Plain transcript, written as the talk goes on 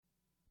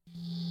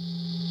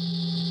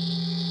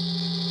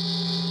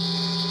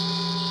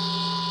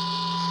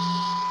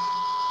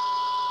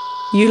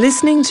You're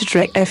listening to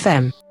Trek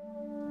FM.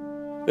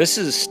 This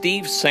is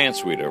Steve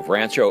Sansweet of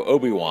Rancho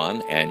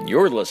Obi-Wan, and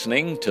you're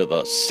listening to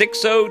the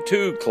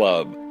 602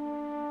 Club.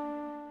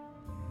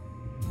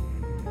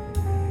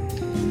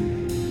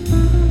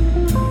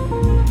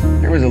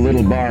 There was a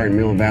little bar in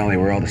Mill Valley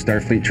where all the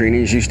Starfleet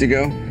trainees used to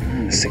go.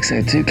 The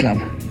 602 Club.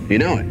 You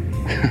know it.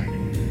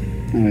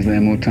 I was there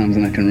more times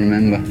than I can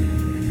remember.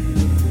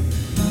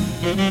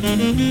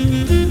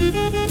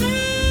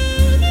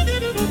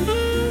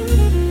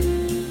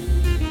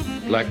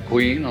 Black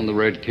Queen on the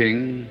Red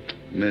King,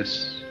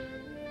 Miss...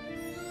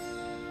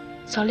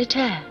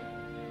 Solitaire.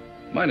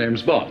 My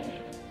name's Bond.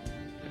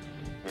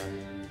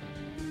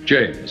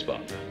 James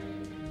Bond.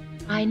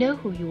 I know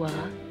who you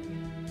are,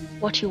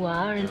 what you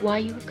are, and why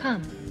you have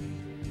come.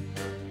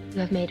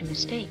 You have made a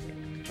mistake.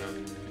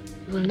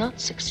 You will not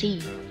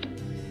succeed.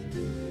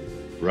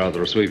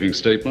 Rather a sweeping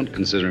statement,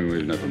 considering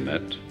we've never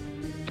met.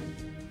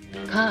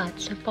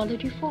 Cards have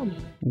followed you for me.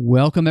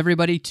 Welcome,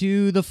 everybody,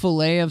 to the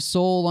Filet of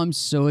Soul. I'm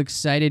so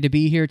excited to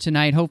be here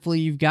tonight. Hopefully,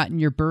 you've gotten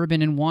your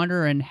bourbon and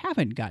water and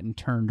haven't gotten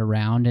turned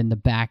around in the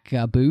back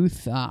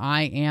booth.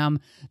 I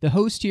am the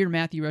host here,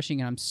 Matthew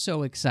Rushing, and I'm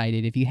so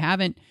excited. If you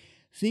haven't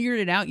figured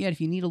it out yet,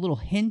 if you need a little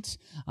hint,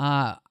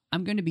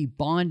 I'm going to be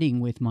bonding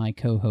with my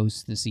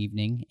co-host this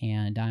evening,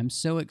 and I'm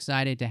so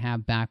excited to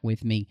have back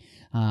with me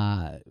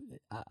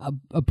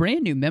a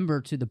brand new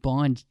member to the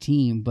Bond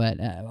team, but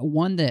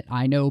one that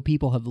I know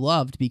people have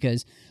loved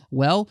because,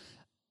 well,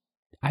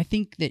 I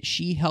think that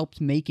she helped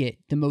make it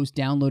the most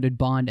downloaded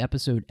Bond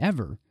episode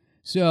ever.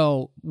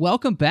 So,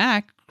 welcome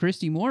back,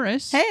 Christy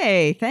Morris.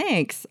 Hey,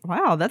 thanks.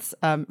 Wow, that's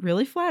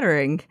really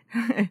flattering.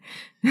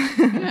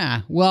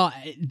 Yeah, well...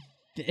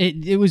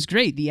 It was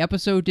great. The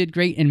episode did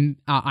great, and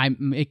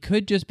it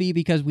could just be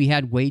because we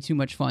had way too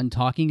much fun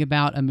talking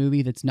about a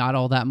movie that's not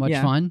all that much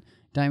fun.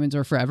 Diamonds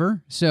Are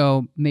Forever.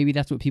 So maybe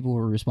that's what people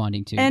were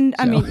responding to. And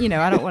I mean,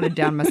 I don't want to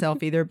down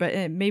myself either,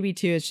 but maybe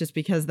too, it's just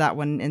because that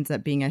one ends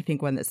up being, I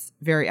think, one that's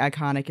very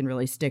iconic and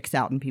really sticks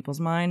out in people's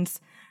minds.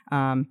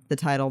 The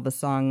title, the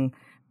song,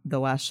 the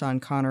last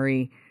Sean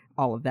Connery,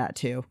 all of that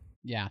too.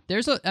 Yeah, there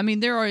is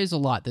a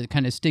lot that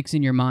kind of sticks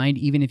in your mind,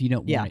 even if you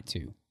don't want it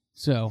to.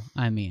 So,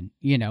 I mean,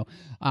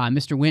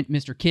 Mr. Wint,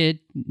 Mr.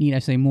 Kidd, need I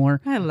say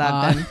more? I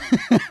love them.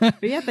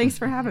 But yeah, thanks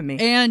for having me.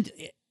 And,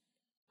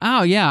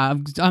 oh yeah,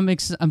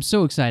 I'm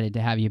so excited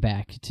to have you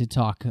back to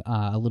talk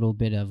a little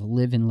bit of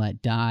Live and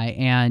Let Die,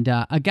 and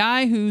a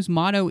guy whose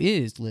motto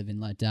is Live and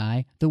Let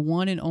Die, the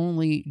one and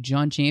only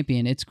John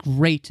Champion. It's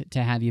great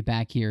to have you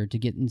back here to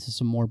get into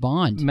some more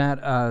Bond.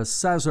 Matt,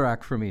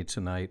 Sazerac for me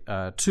tonight,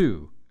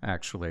 2,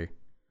 actually.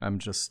 I'm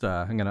just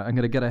I'm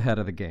gonna get ahead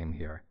of the game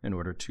here in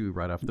order to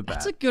right off the bat.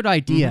 That's a good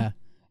idea.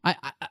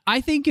 Mm-hmm. I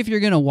think if you're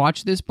gonna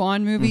watch this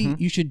Bond movie,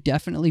 you should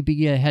definitely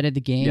be ahead of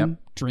the game,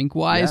 drink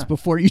wise,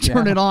 before you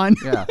turn it on.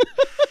 Yeah,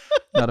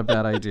 not a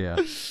bad idea.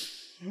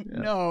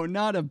 No,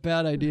 not a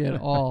bad idea at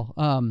all.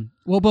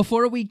 Well,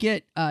 before we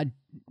get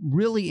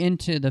really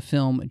into the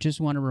film,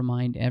 just want to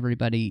remind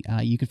everybody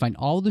you can find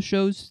all the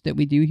shows that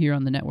we do here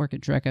on the network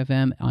at Trek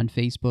FM on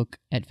Facebook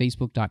at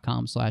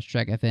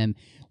facebook.com/Trek FM.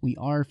 We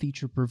are a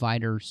feature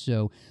provider,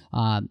 so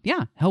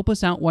help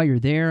us out while you're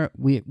there.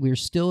 We're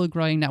still a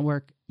growing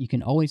network. You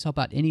can always help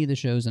out any of the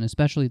shows, and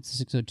especially at the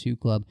 602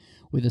 Club,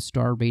 with a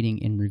star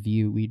rating and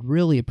review. We'd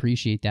really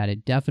appreciate that.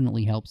 It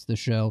definitely helps the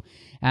show,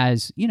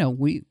 as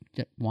we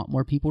want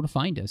more people to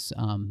find us.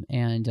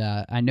 And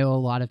I know a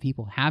lot of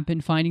people have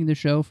been finding the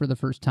show for the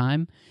first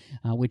time,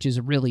 which is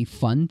a really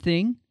fun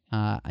thing.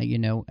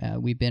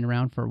 We've been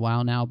around for a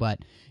while now, but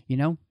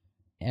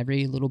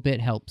every little bit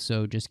helps.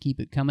 So just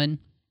keep it coming.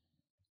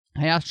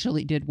 I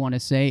actually did want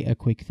to say a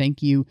quick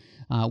thank you.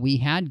 We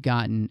had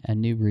gotten a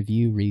new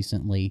review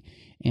recently,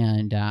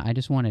 and I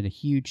just wanted a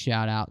huge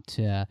shout out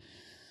to...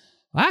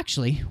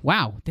 Actually,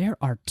 wow, there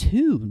are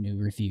 2 new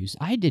reviews.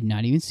 I did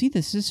not even see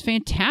this. This is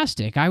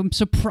fantastic. I'm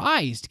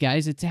surprised,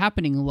 guys. It's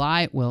happening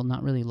live. Well,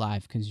 not really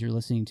live because you're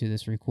listening to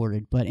this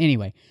recorded. But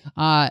anyway,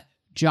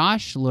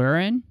 Josh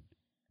Lurin,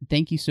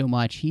 thank you so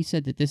much. He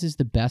said that this is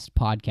the best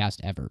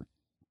podcast ever.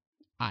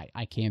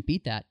 I can't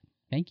beat that.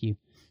 Thank you.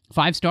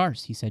 5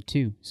 stars, he said,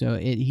 too. So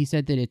he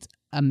said that it's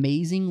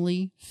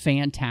amazingly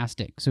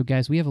fantastic. So,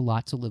 guys, we have a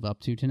lot to live up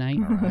to tonight.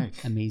 All right.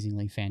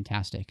 Amazingly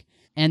fantastic.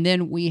 And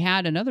then we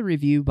had another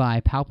review by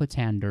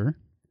Palpitander,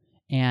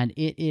 and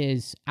it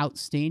is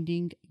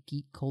Outstanding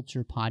Geek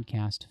Culture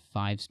Podcast,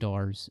 5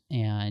 stars.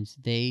 And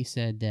they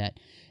said that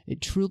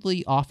it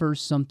truly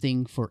offers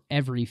something for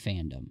every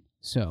fandom.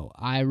 So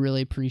I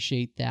really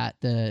appreciate that,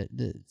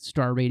 the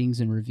star ratings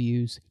and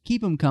reviews.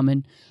 Keep them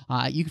coming.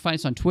 You can find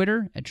us on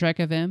Twitter at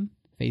TrekFM.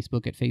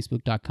 Facebook at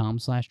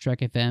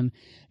facebook.com/TrekFM.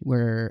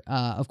 We're,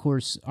 of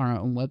course, our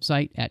own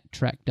website at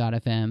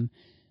trek.fm.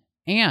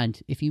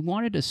 And if you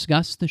want to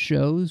discuss the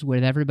shows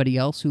with everybody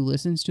else who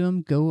listens to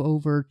them, go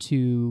over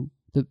to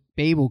the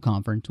Babel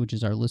Conference, which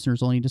is our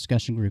listeners-only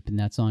discussion group, and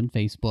that's on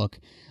Facebook.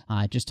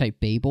 Just type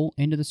Babel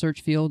into the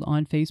search field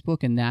on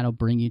Facebook, and that'll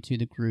bring you to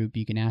the group.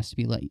 You can ask to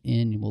be let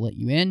in, and we'll let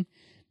you in.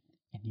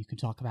 And you can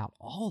talk about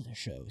all the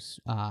shows,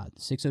 the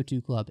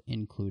 602 Club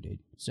included.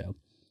 So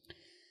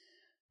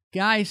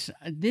Guys,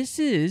 this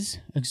is,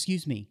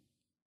 excuse me,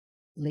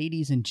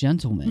 ladies and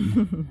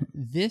gentlemen,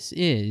 this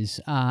is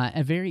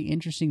a very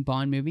interesting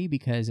Bond movie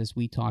because, as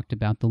we talked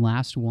about, the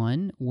last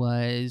one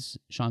was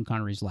Sean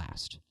Connery's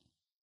last.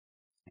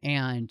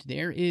 And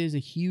there is a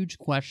huge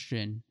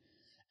question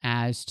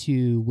as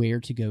to where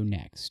to go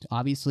next.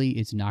 Obviously,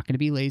 it's not going to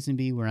be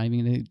Lazenby. We're not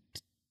even going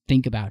to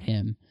think about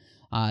him.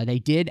 They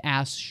did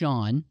ask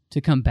Sean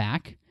to come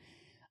back.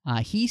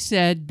 He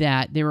said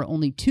that there were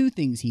only two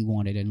things he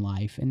wanted in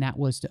life, and that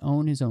was to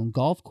own his own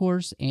golf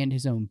course and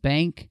his own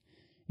bank.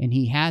 And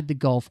he had the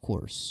golf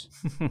course.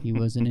 He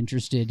wasn't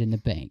interested in the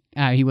bank.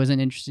 He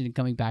wasn't interested in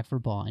coming back for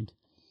Bond.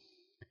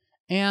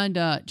 And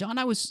John,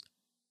 I was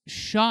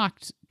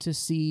shocked to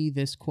see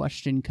this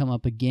question come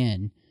up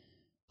again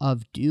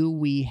of, do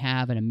we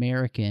have an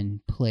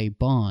American play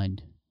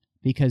Bond?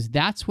 Because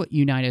that's what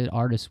United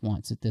Artists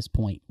wants at this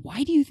point.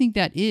 Why do you think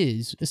that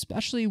is,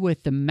 especially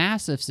with the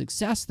massive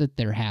success that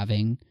they're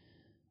having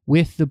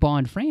with the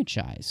Bond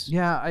franchise?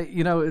 Yeah,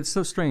 it's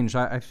so strange.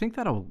 I think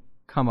that'll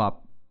come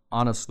up,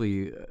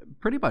 honestly,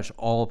 pretty much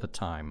all the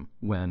time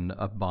when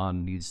a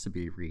Bond needs to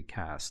be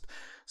recast.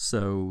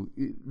 So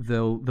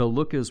they'll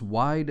look as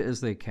wide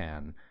as they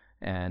can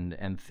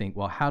and think,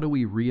 well, how do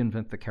we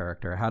reinvent the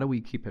character? How do we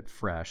keep it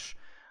fresh?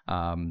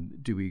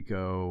 Do we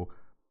go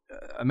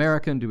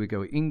American? Do we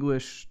go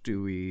English?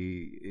 Do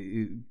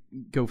we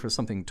go for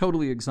something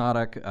totally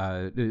exotic?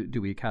 Do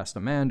we cast a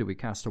man? Do we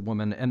cast a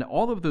woman? And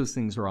all of those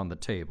things are on the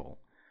table.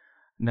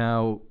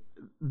 Now,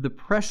 the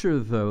pressure,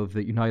 though,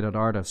 that United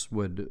Artists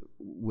would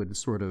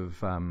sort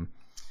of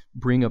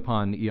bring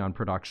upon Eon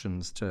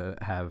Productions to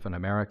have an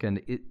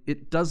American,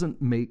 it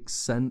doesn't make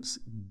sense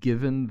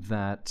given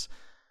that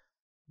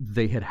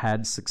they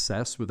had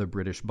success with a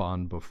British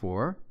Bond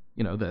before.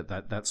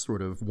 That's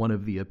sort of one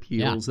of the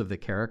appeals of the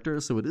character.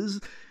 So it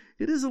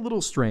is a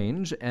little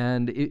strange.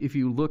 And if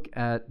you look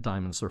at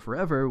Diamonds Are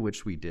Forever,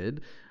 which we did,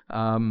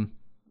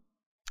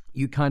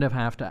 you kind of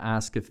have to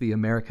ask if the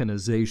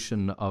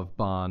Americanization of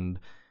Bond,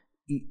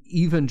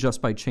 even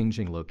just by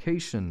changing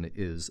location,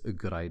 is a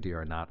good idea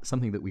or not.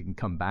 Something that we can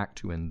come back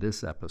to in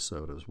this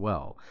episode as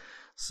well.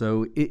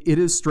 So it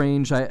is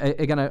strange. I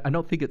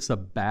don't think it's a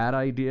bad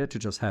idea to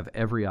just have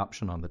every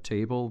option on the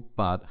table,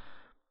 but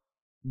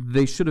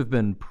they should have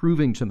been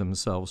proving to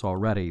themselves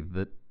already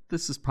that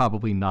this is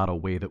probably not a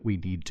way that we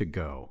need to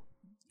go.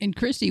 And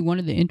Christy, one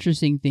of the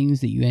interesting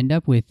things that you end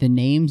up with, the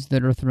names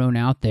that are thrown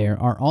out there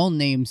are all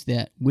names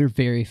that we're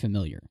very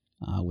familiar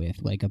with,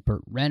 like a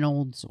Burt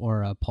Reynolds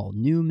or a Paul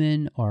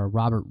Newman or a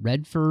Robert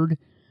Redford.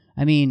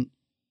 I mean,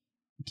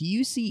 do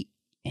you see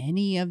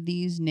any of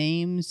these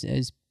names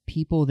as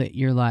people that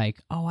you're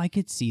like, oh, I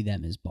could see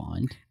them as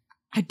Bond?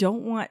 I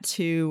don't want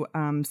to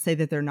say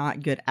that they're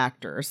not good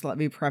actors. Let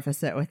me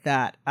preface it with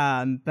that.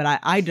 But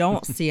I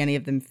don't see any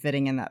of them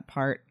fitting in that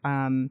part.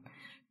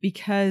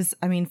 Because,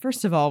 I mean,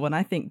 first of all, when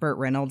I think Burt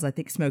Reynolds, I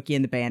think Smokey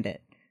and the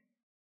Bandit.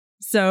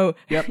 So,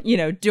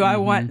 do I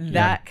want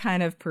that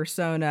kind of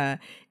persona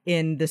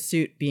in the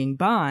suit being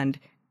Bond?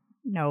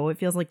 No, it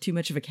feels like too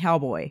much of a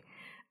cowboy.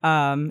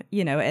 And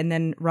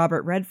then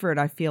Robert Redford,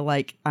 I feel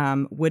like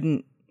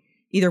wouldn't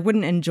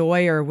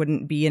enjoy or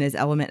wouldn't be in his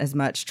element as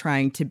much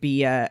trying to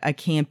be a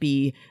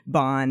campy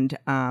Bond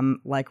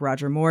like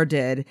Roger Moore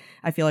did.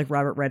 I feel like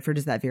Robert Redford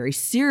is that very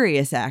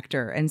serious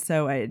actor. And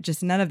so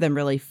none of them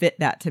really fit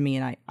that to me.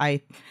 And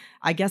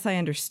I guess I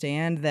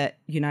understand that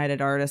United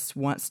Artists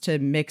wants to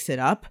mix it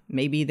up.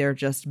 Maybe they're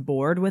just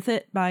bored with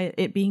it by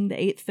it being the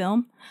 8th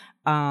film.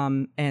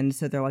 And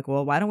so they're like,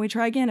 well, why don't we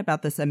try again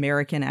about this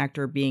American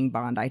actor being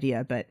Bond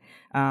idea? But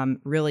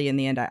really, in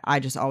the end, I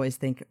just always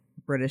think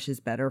British is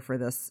better for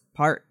this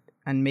part.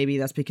 And maybe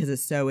that's because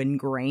it's so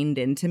ingrained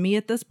into me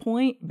at this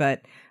point.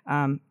 But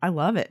I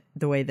love it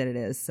the way that it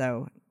is.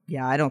 So,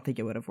 yeah, I don't think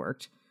it would have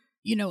worked.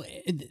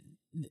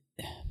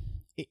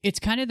 It's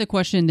kind of the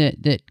question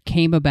that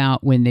came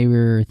about when they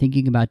were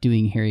thinking about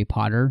doing Harry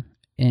Potter.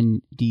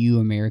 And do you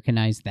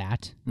Americanize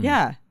that?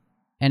 Yeah.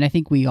 And I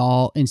think we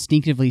all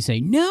instinctively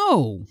say,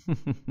 no,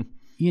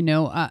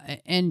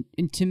 and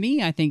to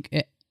me, I think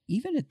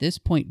even at this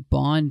point,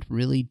 Bond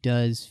really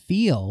does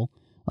feel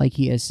like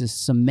he has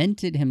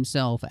cemented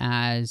himself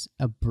as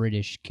a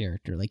British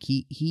character. Like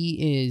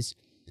he is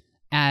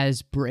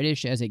as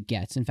British as it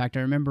gets. In fact, I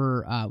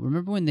remember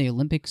when the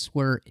Olympics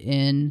were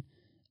in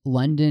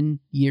London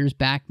years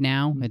back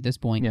now at this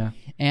point. Yeah.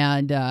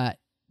 And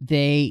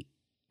they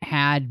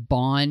had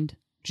Bond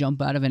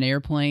jump out of an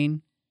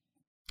airplane.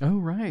 Oh,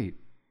 right.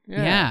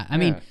 Yeah, I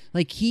mean,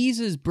 like he's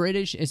as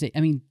British as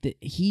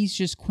he's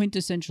just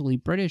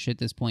quintessentially British at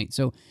this point.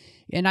 So,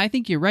 and I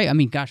think you're right. I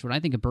mean, gosh, when I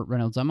think of Burt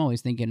Reynolds, I'm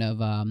always thinking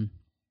of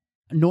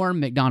Norm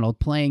Macdonald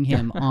playing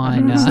him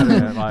on.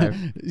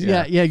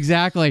 Yeah,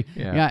 exactly.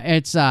 Yeah,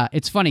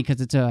 it's funny because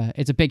it's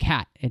a big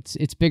hat.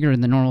 It's bigger than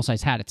the normal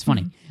size hat. It's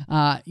funny.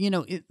 But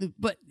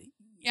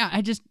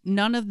yeah,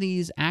 none of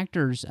these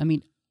actors. I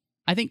mean,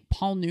 I think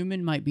Paul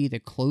Newman might be the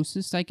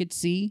closest I could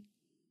see.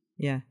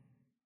 Yeah.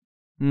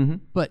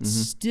 But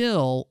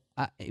still,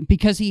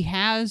 because he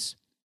has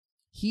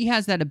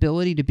that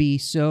ability to be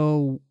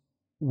so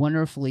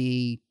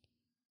wonderfully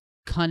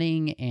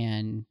cunning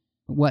and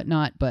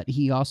whatnot, but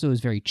he also is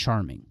very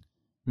charming.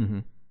 Mm-hmm.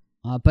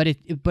 But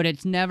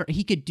it's never,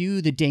 he could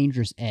do the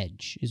dangerous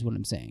edge, is what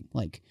I'm saying.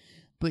 Like,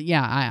 but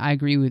yeah, I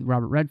agree with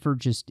Robert Redford.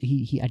 Just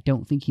I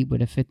don't think he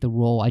would have fit the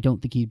role. I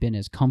don't think he'd been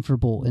as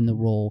comfortable in the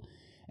role.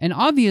 And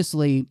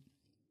obviously,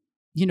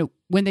 you know,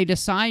 when they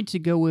decide to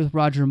go with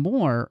Roger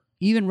Moore,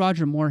 even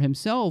Roger Moore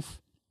himself,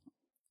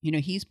 you know,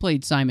 he's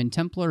played Simon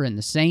Templar in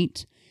The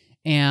Saint,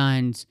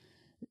 and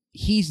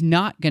he's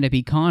not going to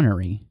be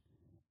Connery.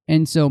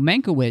 And so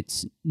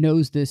Mankiewicz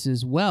knows this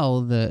as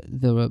well,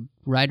 the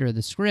writer of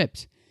the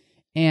script,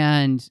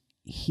 and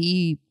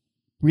he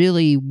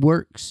really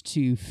works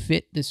to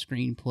fit the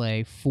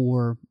screenplay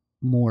for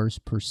Moore's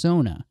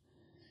persona.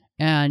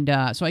 And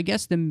so I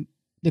guess the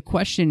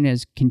question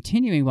is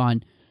continuing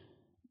on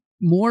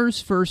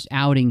Moore's first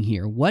outing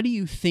here. What do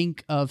you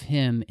think of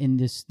him in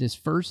this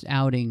first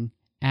outing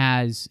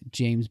as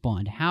James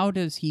Bond? How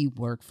does he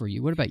work for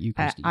you? What about you,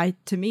 Christy?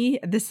 To me,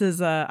 this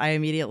is I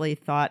immediately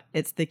thought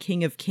it's the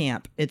king of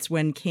camp. It's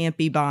when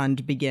campy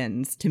Bond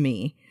begins to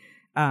me.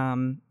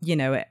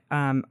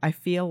 I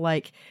feel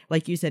like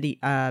you said,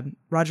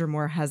 Roger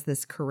Moore has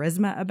this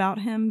charisma about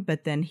him,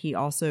 but then he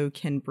also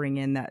can bring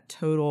in that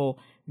total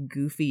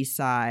goofy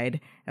side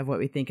of what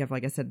we think of.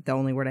 Like I said, the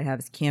only word I have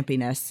is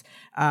campiness,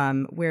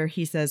 where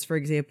he says, for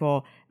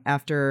example,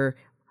 after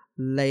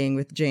laying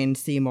with Jane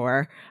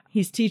Seymour,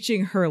 he's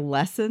teaching her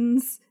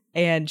lessons.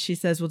 And she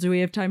says, well, do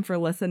we have time for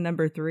lesson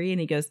number 3? And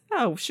he goes,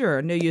 oh,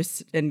 sure. No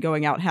use in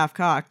going out half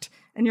cocked.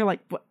 And you're like,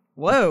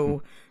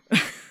 whoa.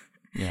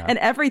 Yeah. And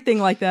everything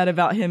like that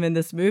about him in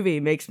this movie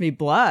makes me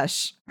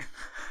blush.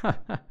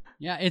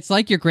 Yeah, it's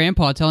like your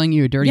grandpa telling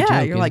you a dirty joke.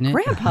 Yeah, you're like, isn't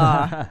it?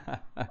 Grandpa.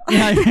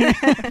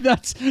 Yeah,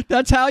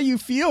 that's how you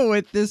feel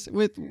with this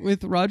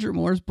with Roger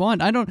Moore's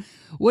Bond.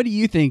 What do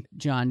you think,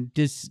 John?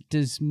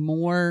 Does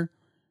Moore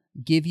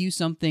give you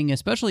something,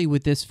 especially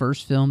with this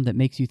first film, that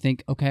makes you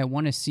think, okay, I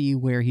want to see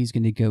where he's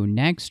going to go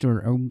next,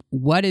 or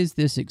what is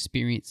this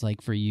experience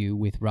like for you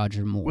with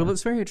Roger Moore? Well,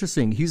 it's very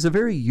interesting. He's a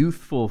very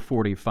youthful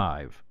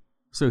 45.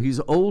 So he's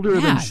older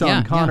than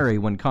Sean Connery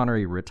when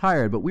Connery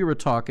retired, but we were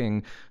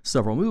talking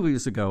several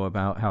movies ago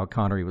about how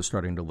Connery was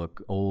starting to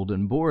look old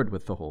and bored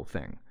with the whole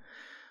thing.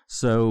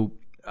 So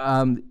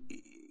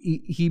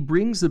he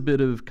brings a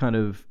bit of kind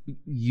of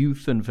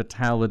youth and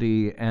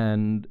vitality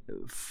and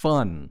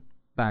fun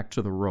back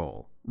to the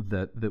role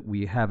that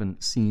we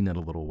haven't seen in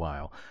a little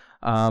while.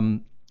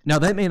 Now,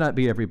 that may not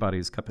be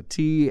everybody's cup of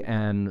tea,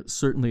 and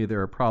certainly there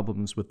are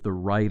problems with the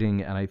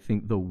writing, and I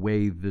think the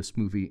way this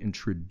movie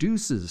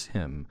introduces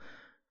him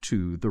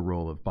to the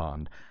role of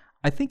Bond.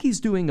 I think he's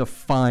doing a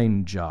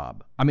fine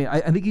job. I mean,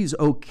 I think he's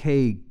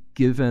okay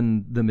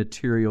given the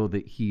material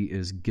that he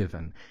is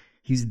given.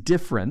 He's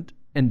different,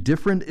 and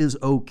different is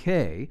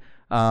okay.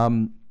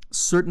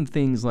 Certain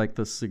things like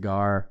the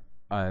cigar,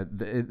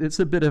 it's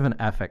a bit of an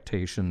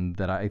affectation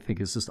that I think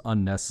is just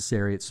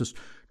unnecessary. It's just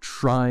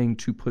trying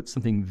to put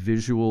something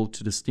visual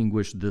to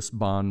distinguish this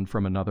Bond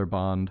from another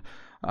Bond.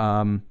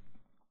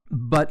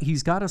 But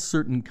he's got a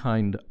certain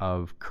kind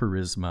of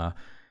charisma.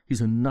 He's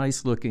a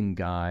nice-looking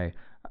guy.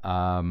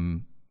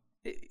 In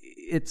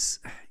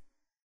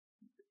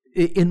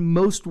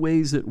most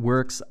ways it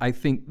works. I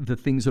think the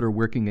things that are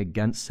working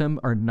against him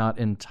are not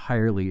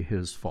entirely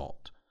his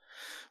fault.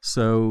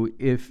 So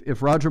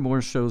if Roger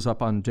Moore shows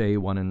up on day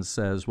one and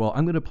says, well,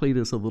 I'm going to play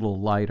this a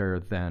little lighter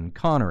than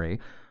Connery,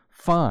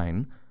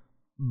 fine.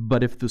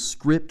 But if the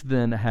script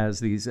then has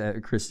these,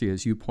 Christy,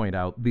 as you point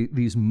out,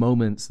 these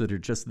moments that are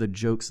just the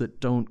jokes that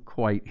don't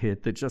quite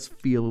hit, that just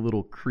feel a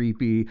little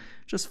creepy,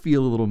 just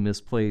feel a little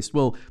misplaced.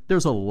 Well,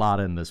 there's a lot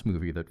in this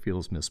movie that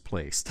feels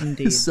misplaced.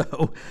 Indeed.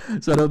 So I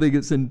don't think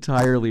it's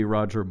entirely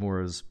Roger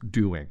Moore's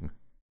doing.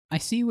 I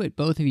see what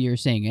both of you are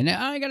saying. And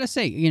I got to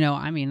say, I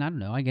don't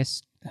know, I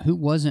guess who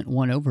wasn't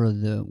won over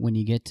when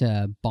you get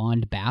to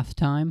Bond bath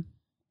time,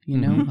 who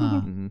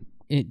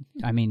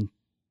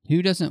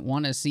doesn't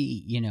want to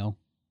see,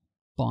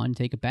 Bond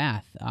take a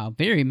bath?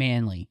 Very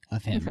manly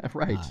of him.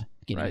 Right.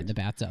 Getting in the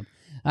bathtub.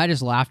 I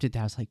just laughed at that.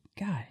 I was like,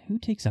 God, who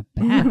takes a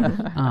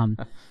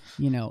bath?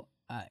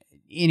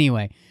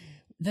 Anyway,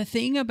 the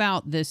thing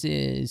about this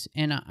is,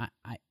 and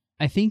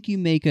I think you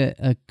make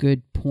a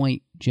good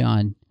point,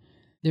 John.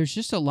 There's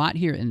just a lot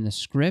here in the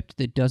script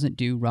that doesn't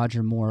do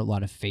Roger Moore a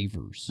lot of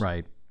favors.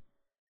 Right.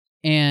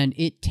 And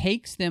it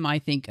takes them, I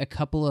think, a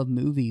couple of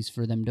movies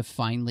for them to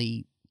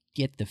finally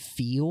get the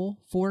feel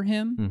for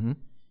him. Mm-hmm.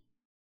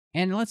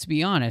 And let's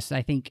be honest,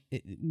 I think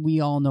we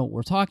all know what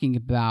we're talking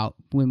about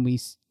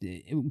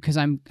because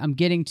I'm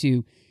getting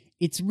to,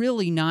 it's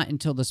really not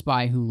until The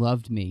Spy Who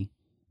Loved Me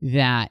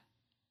that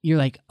you're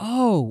like,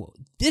 oh,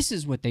 this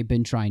is what they've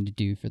been trying to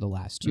do for the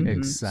last 2 movies.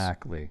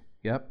 Exactly.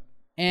 Yep.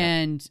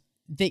 And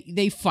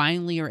they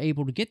finally are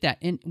able to get that.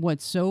 And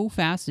what's so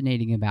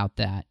fascinating about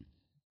that,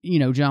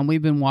 John,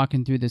 we've been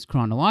walking through this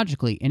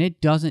chronologically, and it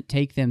doesn't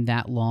take them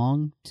that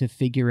long to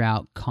figure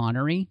out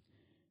Connery.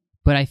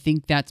 But I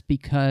think that's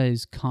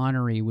because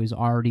Connery was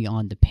already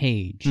on the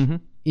page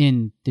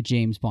in the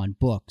James Bond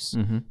books.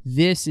 Mm-hmm.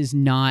 This is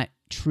not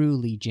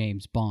truly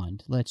James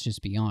Bond. Let's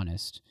just be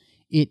honest.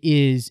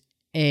 it's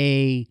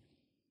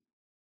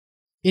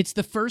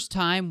the first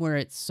time where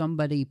it's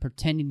somebody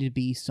pretending to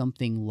be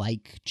something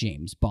like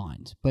James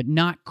Bond, but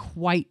not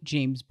quite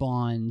James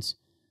Bond,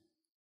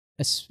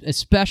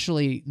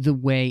 especially the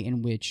way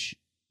in which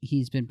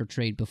he's been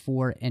portrayed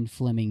before and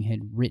Fleming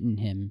had written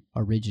him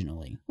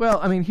originally. Well,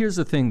 I mean, here's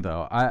the thing,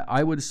 though.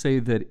 I would say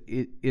that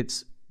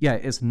it's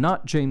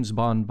not James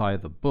Bond by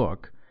the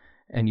book,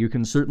 and you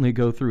can certainly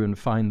go through and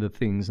find the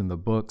things in the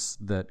books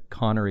that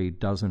Connery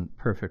doesn't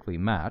perfectly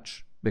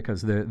match,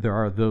 because there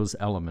are those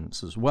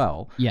elements as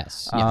well.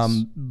 Yes.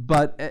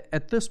 But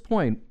at this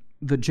point,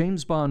 the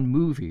James Bond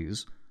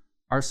movies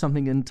are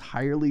something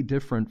entirely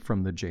different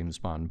from the James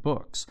Bond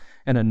books.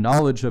 And a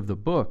knowledge of the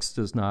books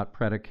does not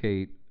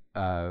predicate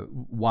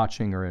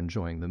watching or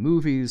enjoying the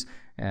movies,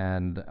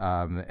 and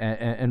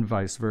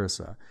vice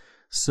versa.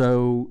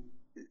 So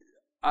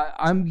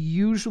I'm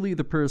usually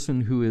the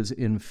person who is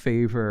in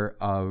favor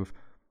of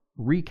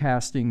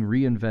recasting,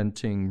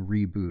 reinventing,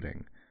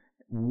 rebooting,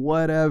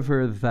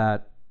 whatever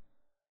that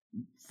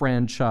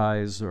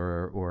franchise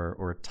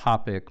or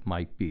topic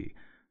might be.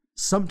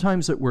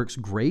 Sometimes it works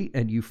great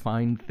and you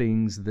find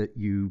things that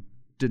you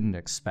didn't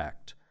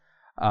expect.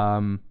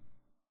 And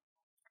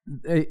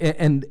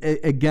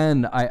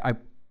again, I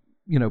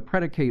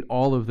predicate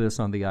all of this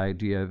on the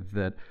idea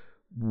that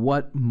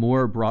what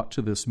Moore brought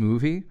to this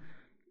movie,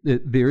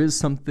 there is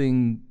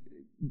something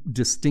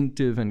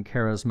distinctive and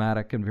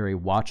charismatic and very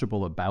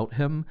watchable about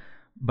him,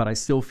 but I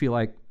still feel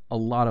like a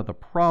lot of the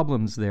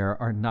problems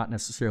there are not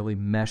necessarily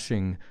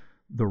meshing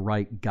the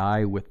right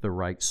guy with the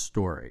right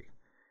story.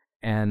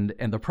 And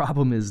the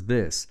problem is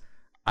this: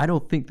 I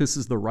don't think this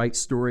is the right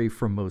story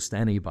for most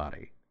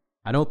anybody.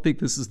 I don't think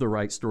this is the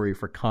right story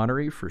for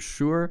Connery, for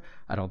sure.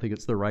 I don't think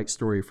it's the right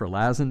story for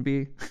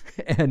Lazenby.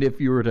 And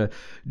if you were to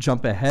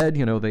jump ahead,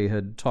 they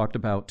had talked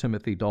about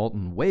Timothy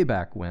Dalton way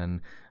back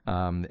when.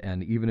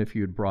 And even if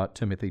you had brought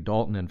Timothy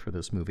Dalton in for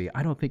this movie,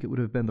 I don't think it would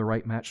have been the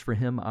right match for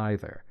him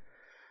either.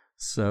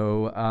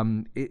 So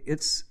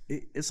it's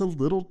a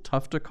little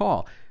tough to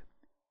call.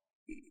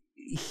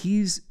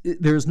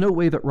 There's no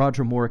way that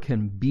Roger Moore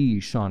can be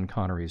Sean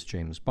Connery's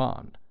James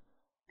Bond.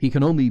 He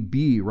can only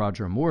be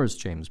Roger Moore's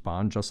James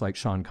Bond, just like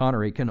Sean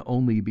Connery can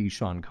only be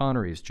Sean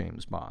Connery's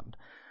James Bond.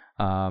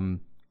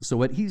 So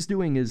what he's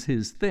doing is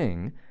his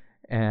thing,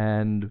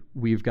 and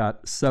we've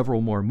got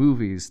several more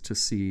movies to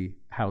see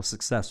how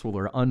successful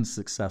or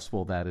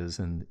unsuccessful that is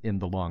in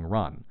the long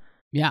run.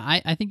 Yeah,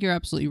 I think you're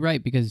absolutely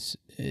right, because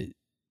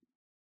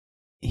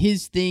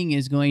his thing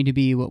is going to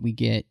be what we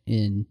get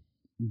in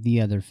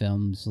the other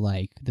films,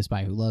 like The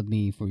Spy Who Loved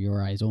Me, For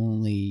Your Eyes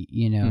Only,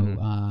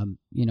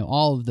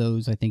 all of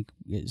those, I think,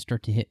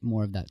 start to hit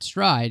more of that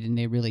stride, and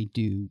they really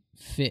do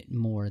fit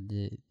more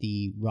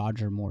the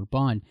Roger Moore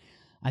Bond.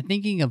 I'm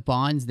thinking of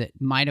Bonds that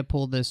might have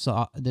pulled this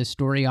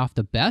story off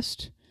the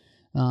best,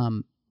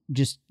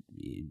 just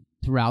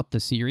throughout the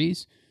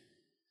series.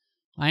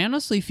 I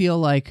honestly feel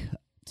like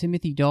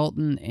Timothy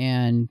Dalton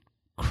and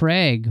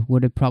Craig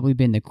would have probably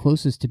been the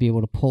closest to be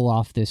able to pull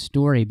off this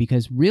story,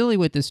 because really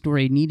what this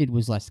story needed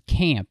was less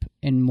camp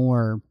and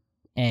more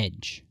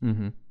edge.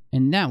 Mm-hmm.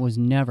 And that was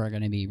never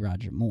going to be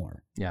Roger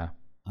Moore. Yeah.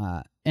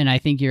 And I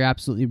think you're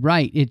absolutely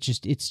right.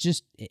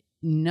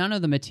 None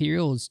of the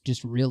material is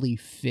just really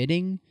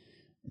fitting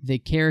the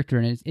character,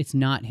 and it's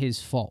not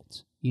his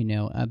fault,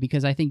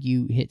 because I think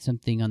you hit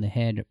something on the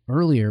head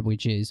earlier,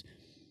 which is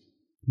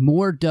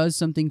Moore does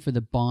something for the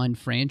Bond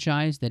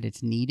franchise that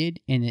it's needed,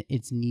 and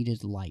it's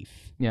needed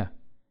life. Yeah.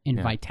 And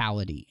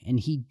vitality. And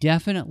he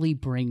definitely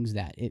brings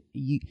that.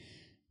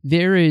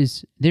 There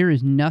is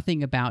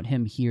nothing about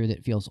him here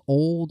that feels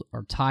old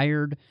or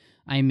tired.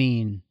 I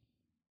mean,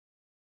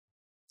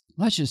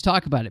 let's just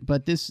talk about it.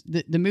 But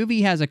the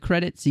movie has a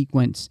credit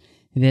sequence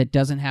that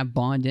doesn't have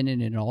Bond in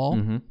it at all.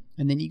 Mm-hmm.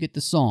 And then you get the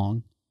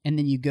song, and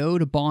then you go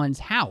to Bond's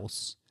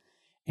house,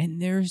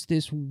 and there's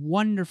this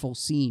wonderful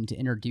scene to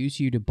introduce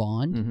you to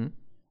Bond, mm-hmm.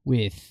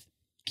 with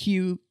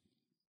Q,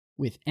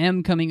 with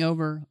M coming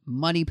over,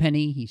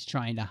 Moneypenny. He's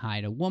trying to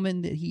hide a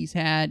woman that he's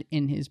had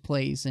in his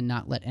place and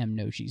not let M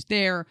know she's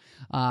there.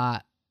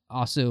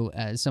 Also,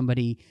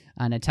 somebody,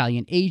 an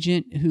Italian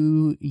agent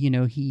who,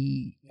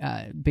 he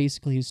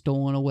basically has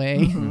stolen away.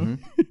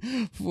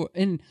 Mm-hmm.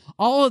 And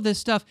all of this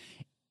stuff.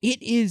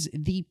 It is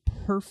the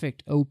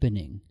perfect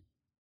opening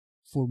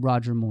for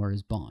Roger Moore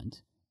as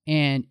Bond.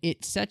 And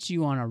it sets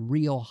you on a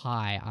real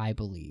high, I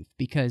believe,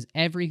 because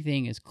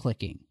everything is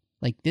clicking.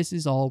 Like, this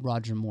is all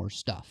Roger Moore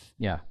stuff.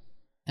 Yeah.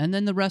 And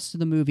then the rest of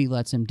the movie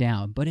lets him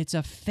down. But it's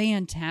a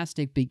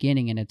fantastic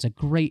beginning, and it's a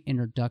great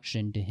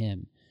introduction to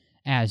him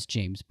as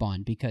James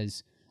Bond,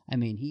 because, I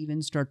mean, he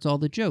even starts all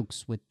the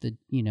jokes with the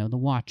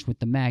watch with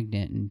the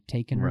magnet and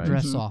taking her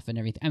dress off and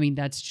everything. I mean,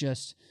 that's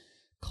just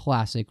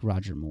classic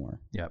Roger Moore.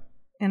 Yep.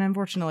 And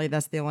unfortunately,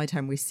 that's the only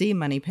time we see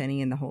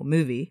Moneypenny in the whole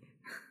movie.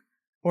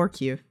 Or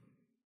Q.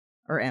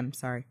 Or M,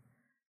 sorry.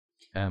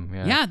 Yeah.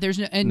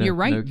 Yeah, you're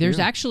right. No there's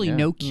Q. actually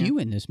no Q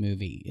in this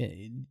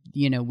movie.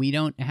 We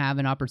don't have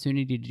an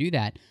opportunity to do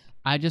that.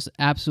 I just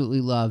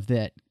absolutely love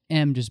that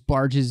M just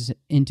barges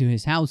into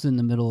his house in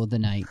the middle of the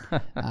night.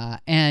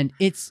 And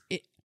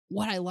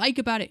what I like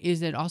about it is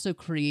that it also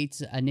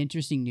creates an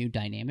interesting new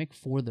dynamic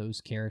for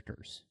those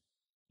characters,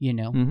 you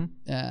know?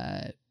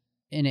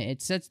 And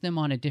it sets them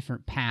on a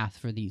different path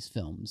for these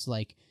films.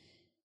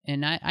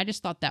 And I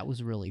just thought that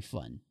was really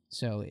fun.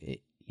 So,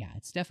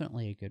 it's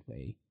definitely a good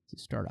way to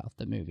start off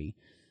the movie.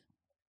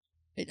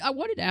 I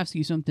wanted to ask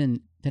you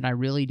something that I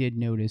really did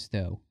notice,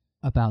 though,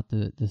 about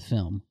the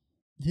film.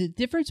 The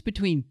difference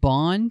between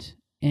Bond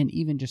and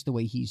even just the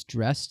way he's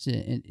dressed,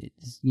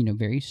 it's,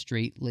 very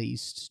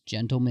straight-laced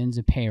gentleman's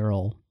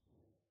apparel,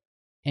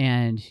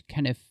 and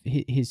kind of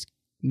his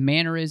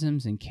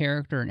mannerisms and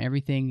character and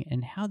everything,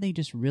 and how they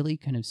just really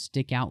kind of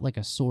stick out like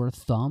a sore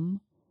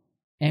thumb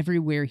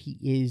everywhere he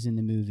is in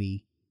the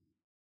movie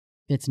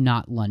that's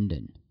not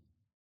London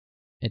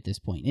at this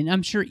point. And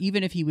I'm sure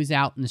even if he was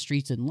out in the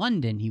streets in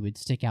London, he would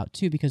stick out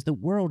too, because the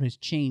world has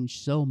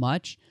changed so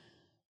much,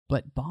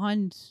 but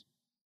Bond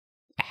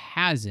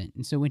hasn't.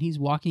 And so when he's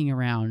walking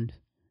around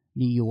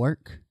New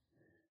York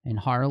and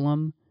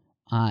Harlem,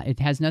 it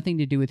has nothing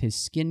to do with his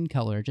skin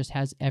color. It just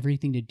has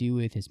everything to do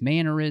with his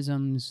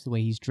mannerisms, the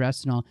way he's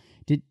dressed and all.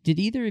 Did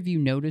either of you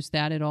notice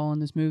that at all in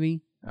this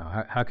movie?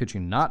 Oh, how could you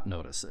not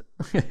notice it?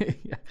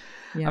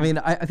 Yeah. I mean,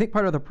 I think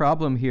part of the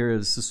problem here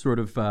is sort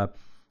of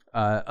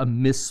a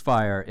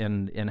misfire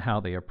in how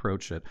they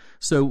approach it.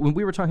 So when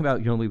we were talking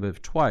about You Only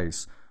Live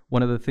Twice,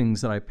 one of the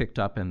things that I picked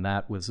up in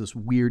that was this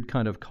weird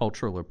kind of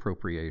cultural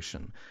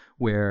appropriation,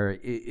 where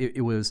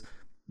it was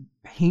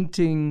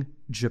painting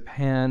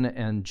Japan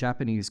and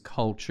Japanese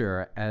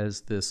culture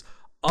as this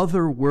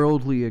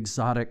otherworldly,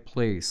 exotic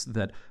place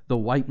that the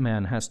white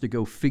man has to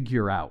go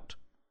figure out.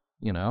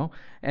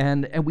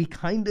 And we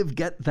kind of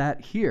get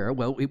that here.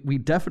 Well, we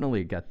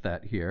definitely get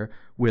that here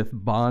with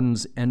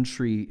Bond's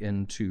entry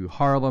into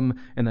Harlem,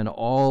 and then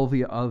all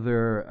the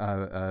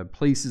other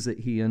places that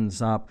he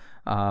ends up,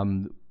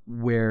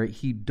 where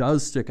he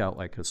does stick out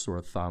like a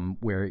sore thumb,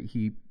 where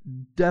he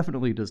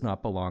definitely does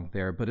not belong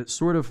there. But it's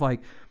sort of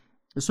like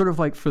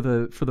for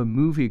the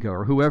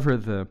moviegoer, whoever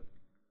the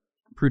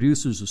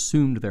producers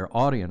assumed their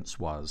audience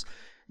was,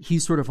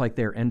 he's sort of like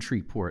their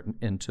entry port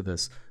into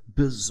this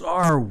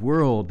bizarre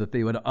world that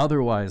they would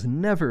otherwise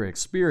never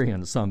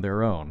experience on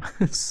their own.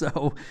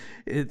 So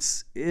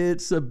it's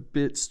a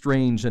bit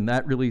strange, and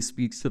that really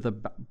speaks to the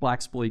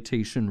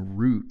blaxploitation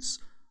roots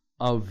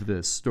of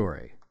this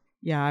story.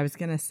 Yeah, I was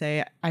going to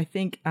say, I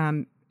think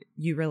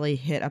you really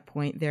hit a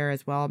point there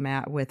as well,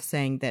 Matt, with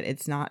saying that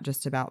it's not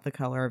just about the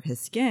color of his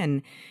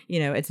skin.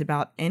 It's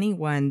about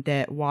anyone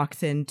that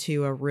walks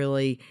into a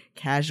really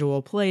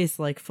casual place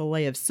like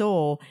Filet of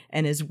Soul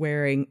and is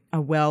wearing a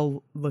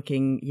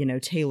well-looking,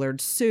 tailored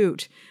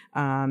suit,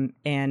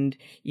 and,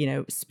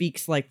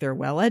 speaks like they're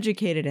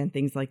well-educated and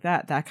things like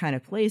that. That kind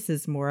of place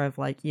is more of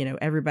like,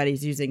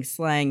 everybody's using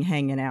slang,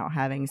 hanging out,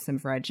 having some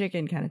fried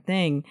chicken kind of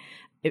thing.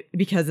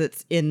 Because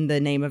it's in the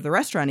name of the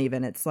restaurant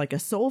even. It's like a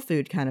soul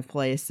food kind of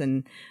place.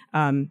 And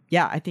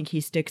I think he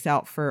sticks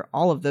out for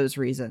all of those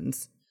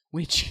reasons.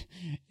 Which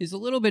is a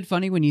little bit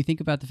funny when you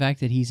think about the fact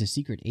that he's a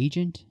secret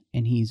agent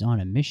and he's on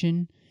a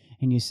mission,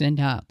 and you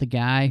send out the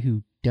guy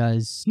who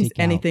does stick he's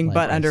anything out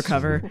but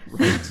undercover.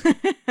 Right.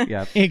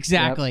 Yep.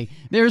 Exactly.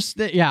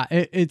 Yep.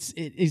 It's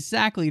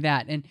exactly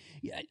that. And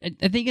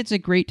I think it's a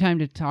great time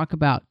to talk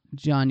about,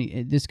 John,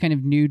 this kind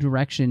of new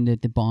direction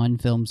that the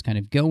Bond films kind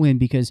of go in,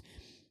 because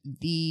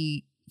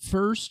the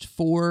first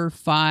 4 or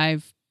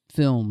 5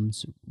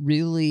 films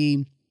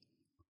really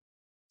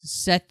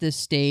set the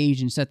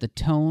stage and set the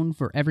tone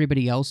for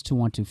everybody else to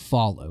want to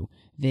follow.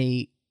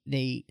 They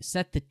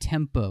set the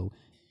tempo.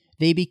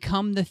 They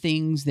become the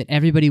things that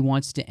everybody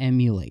wants to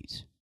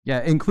emulate.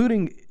 Yeah,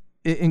 including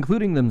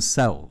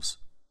themselves,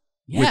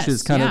 yes, which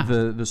is kind of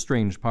the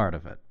strange part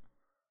of it.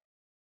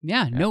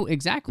 Yeah, no,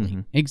 exactly.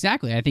 Mm-hmm.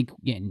 Exactly. I think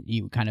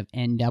you kind of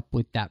end up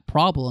with that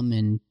problem,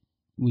 and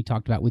we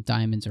talked about with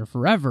Diamonds Are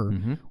Forever,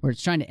 mm-hmm. where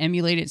it's trying to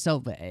emulate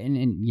itself,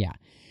 and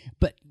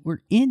but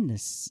we're in the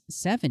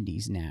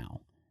 70s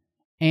now,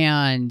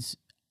 and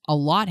a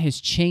lot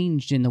has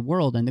changed in the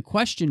world. And the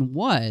question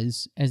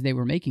was, as they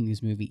were making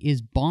this movie,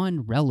 is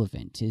Bond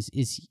relevant?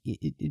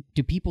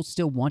 Do people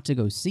still want to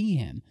go see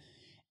him?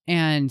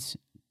 And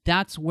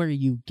that's where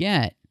you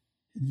get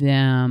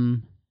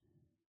them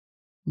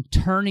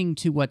turning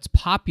to what's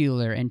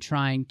popular and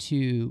trying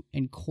to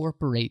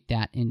incorporate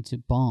that into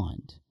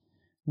Bond,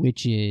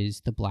 which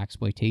is the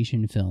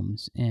blaxploitation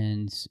films.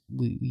 And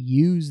we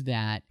use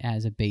that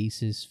as a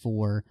basis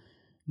for,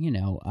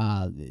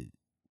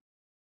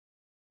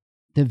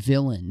 the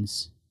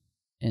villains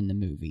in the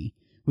movie,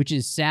 which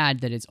is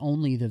sad that it's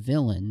only the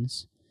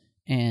villains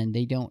and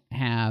they don't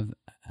have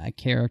a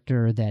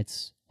character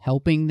that's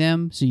helping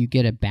them, so you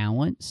get a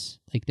balance.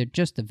 Like, they're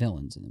just the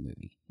villains in the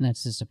movie, and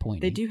that's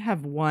disappointing. They do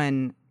have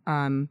one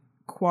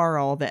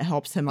Quarrel that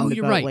helps him on the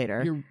boat right.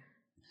 later.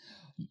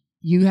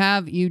 You're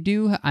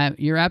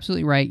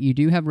absolutely right. You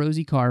do have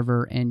Rosie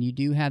Carver, and you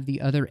do have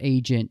the other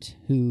agent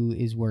who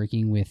is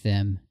working with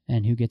them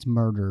and who gets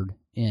murdered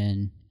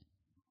in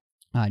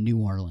New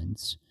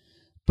Orleans.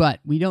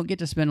 But we don't get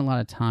to spend a lot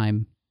of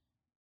time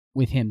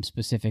with him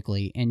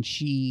specifically, and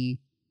she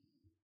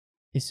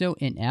is so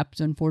inept,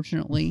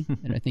 unfortunately,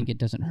 that I think it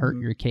doesn't hurt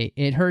your case.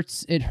 It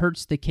hurts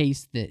the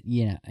case that,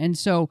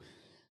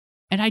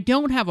 and I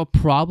don't have a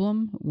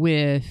problem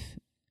with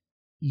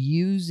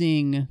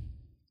using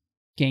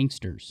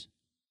gangsters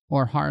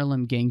or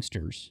Harlem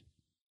gangsters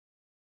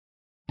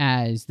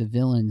as the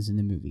villains in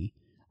the movie.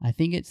 I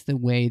think it's the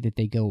way that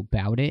they go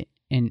about it,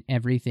 and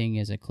everything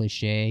is a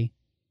cliche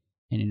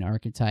and an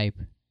archetype,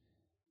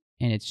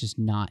 and it's just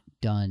not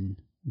done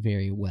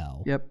very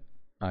well. Yep,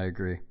 I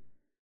agree.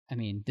 I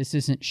mean, this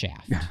isn't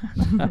Shaft.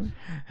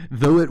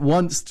 Though it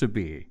wants to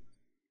be.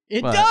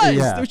 It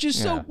does, which is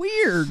so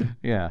weird.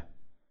 Yeah,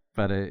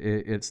 but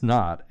it's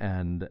not.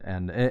 And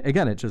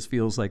again, it just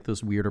feels like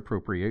this weird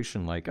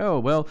appropriation, like, oh,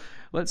 well,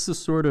 let's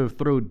just sort of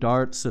throw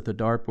darts at the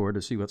dartboard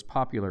to see what's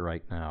popular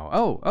right now.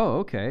 Oh,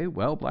 okay,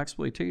 well,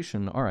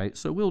 blaxploitation, all right,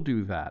 so we'll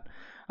do that.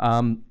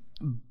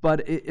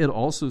 But it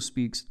also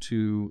speaks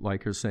to,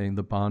 like you're saying,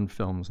 the Bond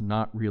films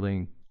not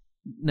really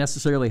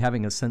necessarily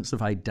having a sense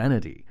of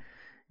identity.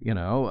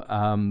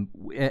 And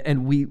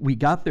we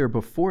got there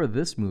before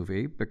this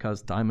movie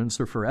because Diamonds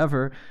Are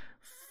Forever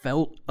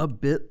felt a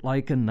bit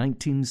like a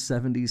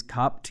 1970s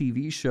cop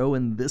TV show,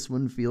 and this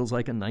one feels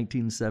like a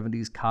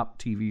 1970s cop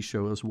TV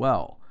show as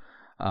well.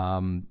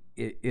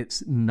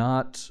 It's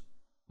not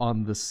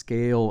on the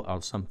scale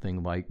of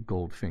something like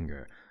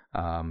Goldfinger,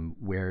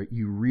 where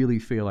you really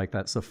feel like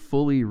that's a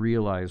fully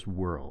realized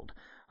world.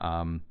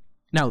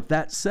 Now,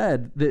 that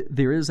said,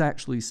 there is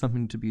actually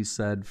something to be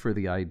said for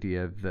the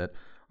idea that,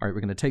 all right, we're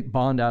going to take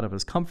Bond out of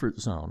his comfort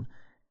zone,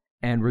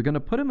 and we're going to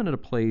put him in a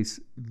place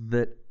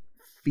that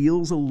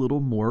feels a little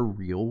more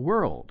real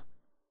world.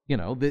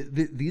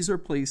 These are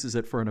places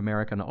that, for an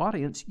American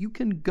audience, you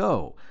can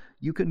go.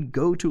 You can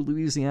go to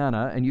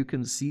Louisiana, and you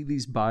can see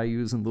these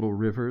bayous and little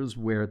rivers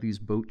where these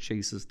boat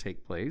chases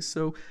take place.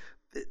 So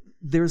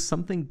there's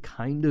something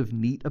kind of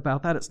neat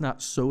about that. It's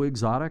not so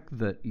exotic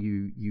that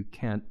you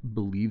can't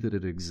believe that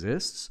it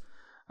exists.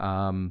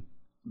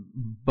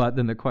 But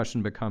then the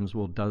question becomes,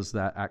 well, does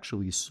that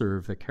actually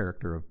serve the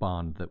character of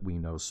Bond that we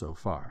know so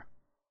far?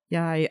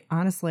 Yeah,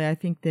 I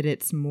think that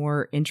it's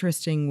more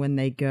interesting when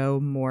they go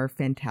more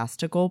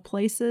fantastical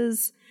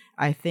places.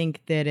 I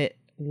think that it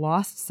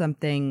lost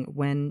something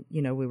when,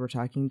 we were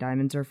talking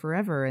Diamonds Are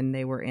Forever and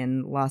they were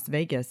in Las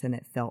Vegas and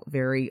it felt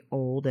very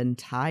old and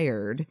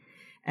tired.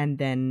 And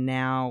then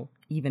now,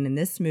 even in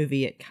this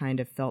movie, it kind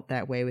of felt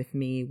that way with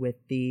me with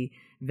the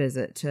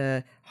visit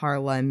to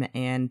Harlem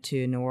and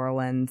to New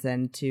Orleans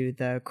and to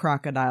the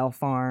crocodile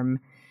farm,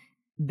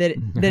 that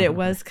it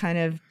was kind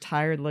of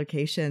tired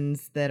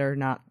locations that are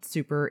not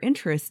super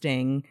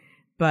interesting.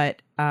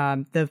 But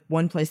the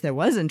one place that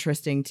was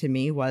interesting to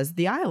me was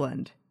the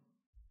island.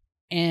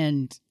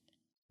 And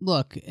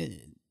look,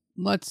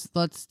 let's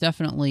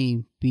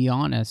definitely be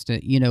honest.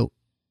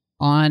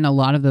 On a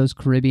lot of those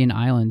Caribbean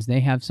islands,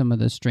 they have some of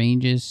the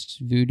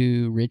strangest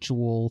voodoo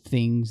ritual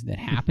things that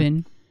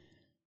happen.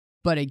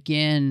 But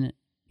again,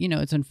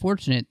 it's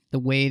unfortunate the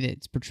way that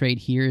it's portrayed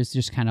here is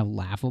just kind of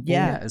laughable.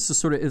 Yeah, it's just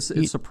sort of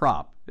it's a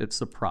prop.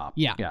 It's a prop.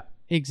 Yeah,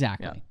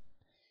 exactly.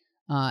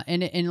 Yeah.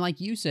 And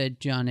like you said,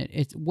 John,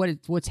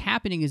 what's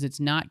happening is it's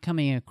not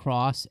coming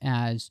across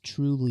as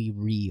truly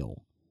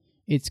real.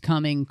 It's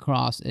coming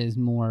across as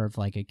more of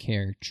like a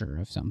caricature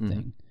of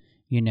something.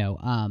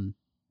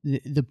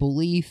 The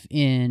belief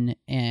in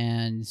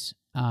and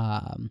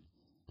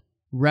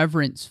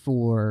reverence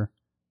for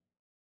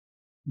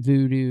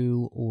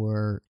voodoo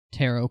or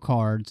tarot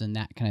cards and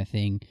that kind of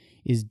thing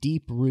is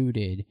deep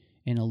rooted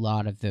in a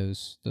lot of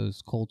those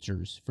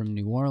cultures from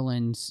New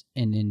Orleans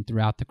and then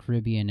throughout the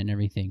Caribbean and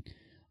everything.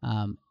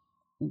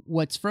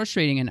 What's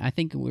frustrating, and I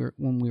think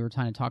when we were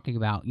kind of talking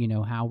about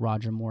how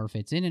Roger Moore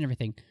fits in and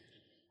everything,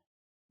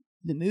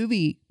 the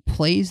movie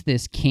plays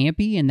this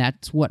campy, and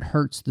that's what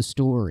hurts the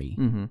story.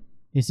 Mm-hmm.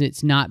 Is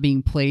it's not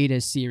being played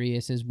as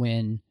serious as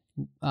when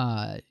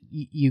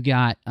you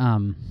got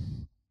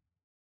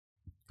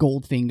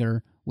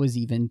Goldfinger was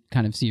even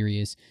kind of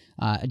serious.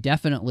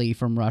 Definitely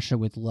From Russia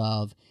with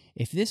Love.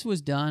 If this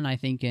was done, I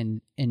think,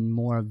 in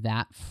more of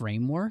that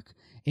framework,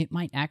 it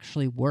might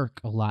actually work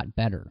a lot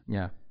better.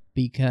 Yeah.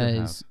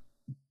 Because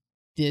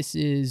this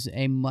is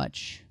a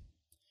much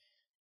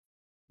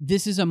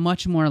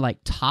more like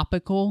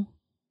topical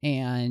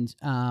and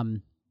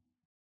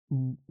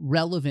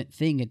relevant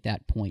thing at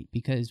that point,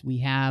 because we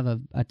have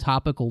a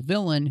topical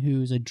villain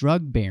who's a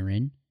drug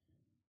baron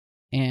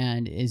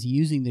and is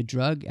using the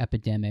drug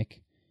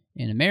epidemic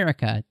in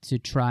America to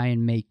try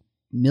and make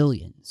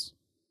millions.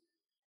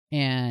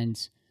 And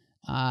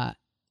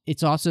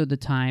it's also the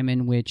time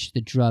in which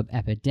the drug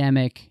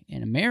epidemic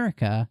in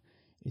America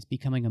is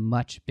becoming a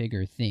much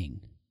bigger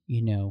thing,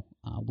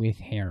 with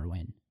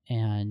heroin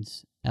and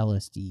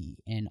LSD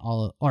and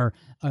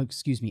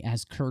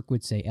as Kirk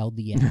would say,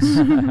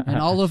 LDS, and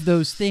all of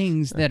those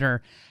things that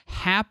are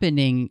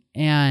happening.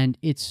 And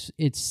it's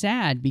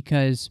sad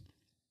because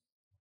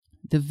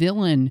the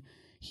villain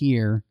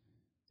here,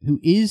 who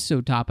is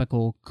so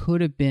topical, could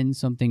have been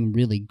something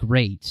really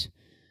great.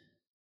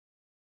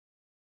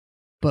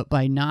 but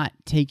by not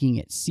taking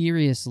it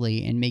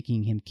seriously and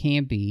making him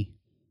campy,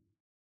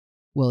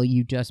 well,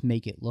 you just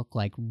make it look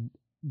like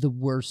the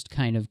worst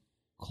kind of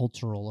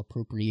cultural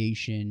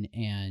appropriation.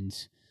 And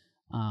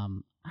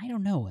I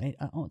don't know.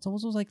 It's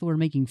almost like we're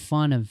making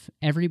fun of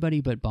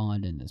everybody but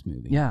Bond in this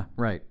movie. Yeah,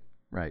 right.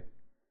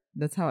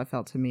 That's how it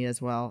felt to me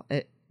as well.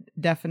 It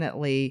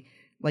definitely,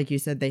 like you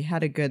said, they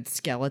had a good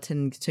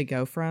skeleton to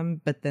go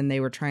from, but then they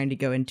were trying to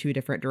go in two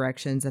different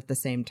directions at the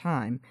same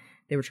time.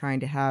 They were trying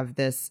to have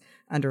this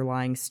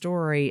underlying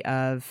story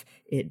of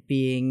it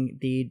being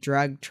the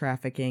drug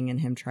trafficking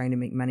and him trying to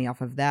make money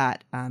off of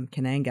that,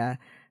 Kananga,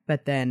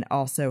 but then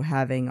also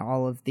having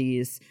all of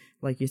these,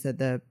 like you said,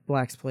 the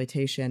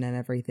blaxploitation and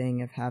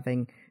everything of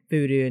having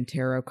voodoo and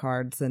tarot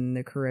cards and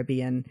the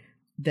Caribbean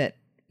that,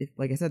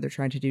 like I said, they're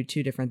trying to do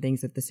two different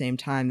things at the same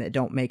time that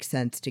don't make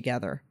sense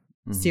together.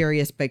 Mm-hmm.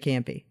 Serious but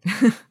campy.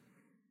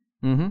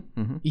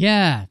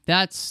 Yeah,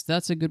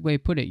 that's a good way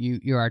to put it.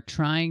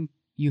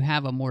 You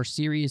have a more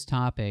serious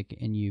topic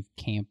and you've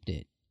camped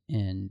it,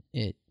 and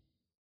it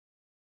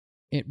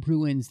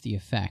ruins the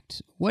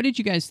effect. What did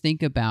you guys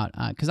think about?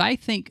 Because I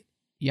think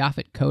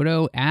Yaphet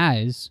Kotto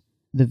as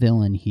the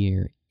villain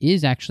here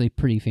is actually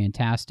pretty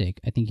fantastic.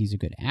 I think he's a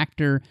good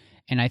actor,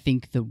 and I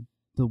think the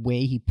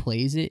way he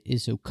plays it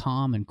is so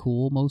calm and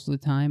cool most of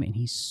the time, and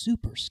he's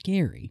super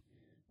scary.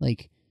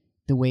 Like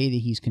the way that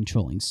he's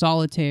controlling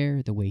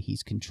Solitaire, the way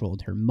he's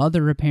controlled her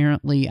mother,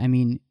 apparently. I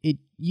mean,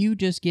 you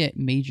just get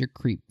major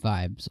creep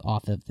vibes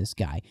off of this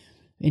guy.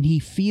 And he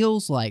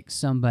feels like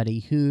somebody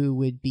who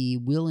would be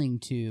willing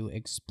to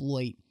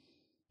exploit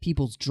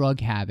people's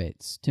drug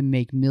habits to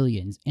make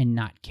millions and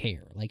not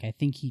care. Like, I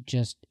think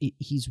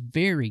he's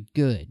very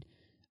good.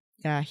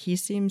 Yeah, he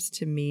seems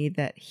to me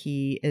that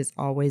he is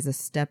always a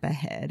step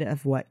ahead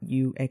of what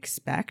you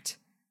expect.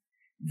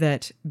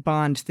 That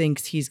Bond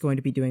thinks he's going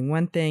to be doing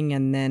one thing,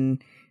 and then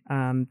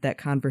that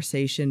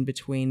conversation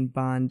between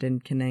Bond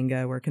and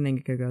Kananga, where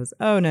Kananga goes,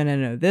 "Oh,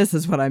 no, this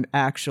is what I'm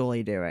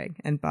actually doing."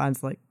 And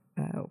Bond's like,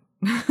 "Oh."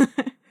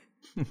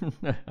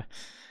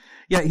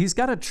 Yeah, he's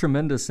got a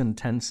tremendous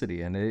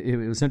intensity, and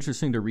it was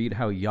interesting to read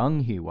how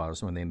young he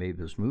was when they made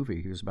this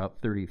movie. He was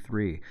about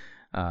 33,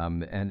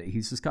 and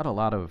he's just got a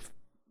lot of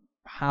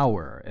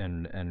power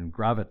and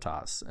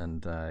gravitas,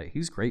 and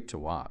he's great to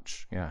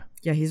watch. Yeah,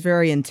 he's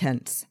very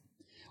intense.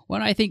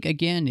 Well, I think,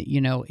 again,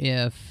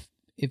 if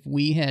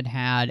we had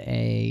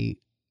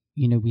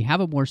we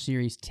have a more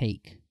serious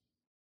take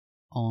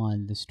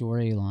on the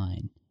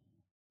storyline,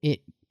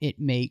 it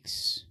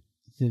makes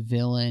the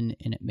villain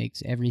and it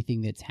makes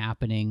everything that's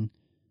happening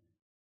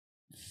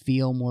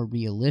feel more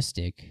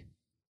realistic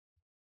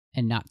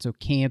and not so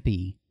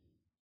campy.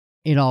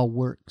 It all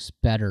works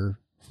better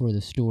for the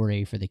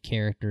story, for the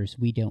characters.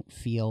 We don't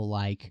feel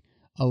like,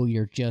 oh,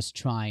 you're just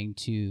trying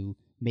to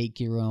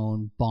make your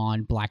own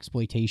Bond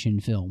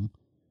blaxploitation film,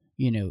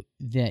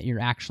 that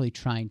you're actually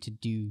trying to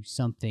do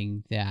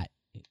something that,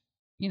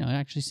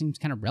 actually seems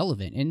kind of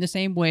relevant in the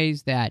same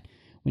ways that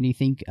when you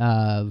think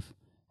of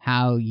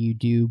how you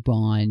do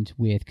Bond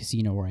with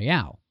Casino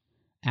Royale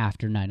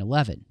after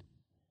 9/11,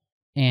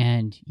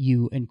 and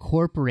you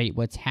incorporate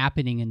what's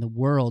happening in the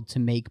world to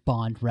make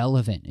Bond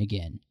relevant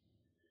again.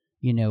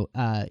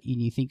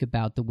 You think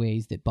about the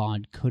ways that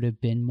Bond could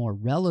have been more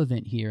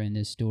relevant here in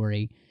this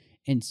story,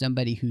 and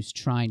somebody who's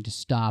trying to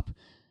stop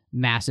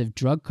massive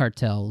drug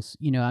cartels.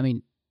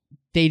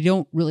 They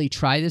don't really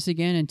try this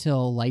again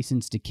until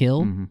License to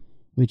Kill,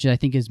 which I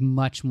think is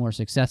much more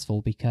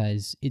successful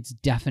because it's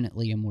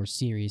definitely a more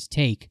serious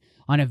take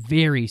on a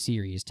very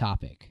serious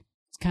topic.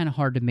 It's kind of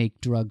hard to make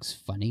drugs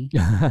funny,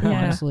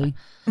 honestly,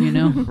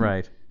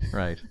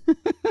 Right.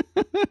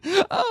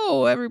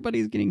 Oh,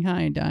 everybody's getting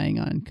high and dying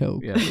on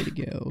coke. Yeah. Way to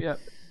go. Yep.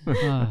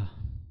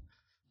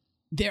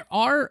 There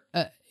are,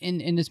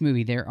 in this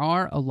movie, there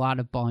are a lot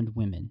of Bond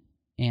women.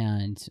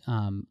 And,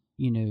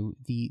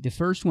 the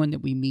first one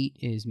that we meet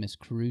is Miss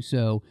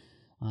Caruso,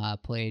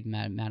 played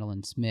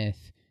Madeline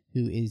Smith,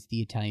 who is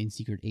the Italian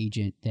secret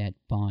agent that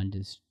Bond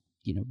is,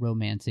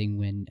 romancing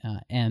when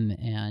M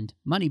and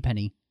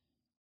Moneypenny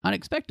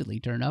unexpectedly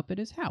turn up at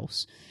his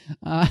house.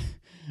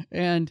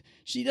 And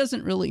she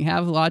doesn't really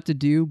have a lot to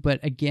do,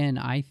 but again,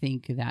 I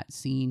think that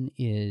scene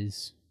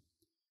is...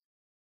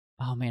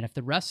 Oh man, if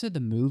the rest of the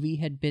movie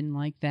had been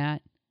like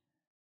that,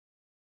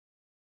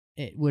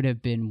 it would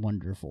have been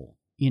wonderful.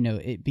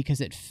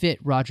 Because it fit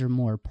Roger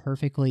Moore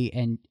perfectly,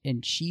 and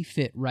she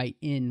fit right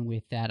in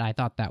with that. I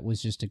thought that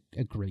was just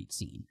a great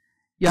scene.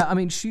 Yeah, I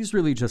mean, she's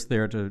really just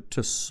there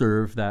to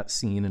serve that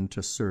scene and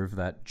to serve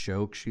that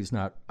joke. She's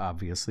not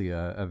obviously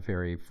a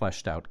very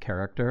fleshed out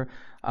character,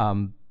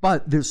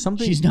 but there's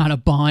something... She's not a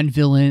Bond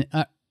villain.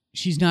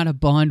 She's not a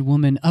Bond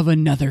woman of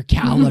another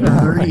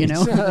caliber,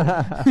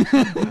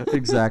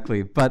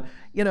 Exactly. But,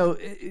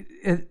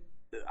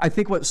 I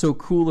think what's so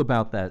cool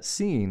about that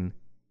scene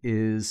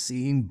is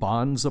seeing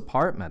Bond's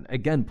apartment.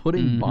 Again,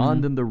 putting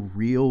Bond in the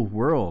real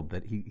world,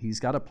 that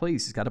he's got a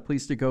place. He's got a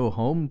place to go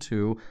home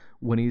to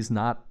when he's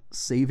not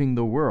saving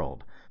the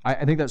world.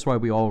 I think that's why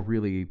we all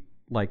really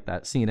like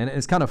that scene. And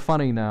it's kind of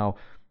funny now,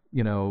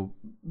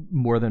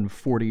 more than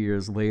 40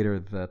 years later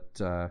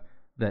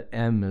that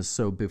M is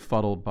so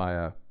befuddled by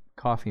a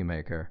coffee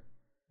maker.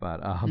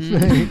 But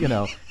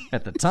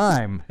at the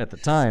time,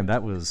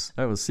 that was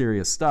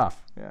serious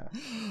stuff. Yeah.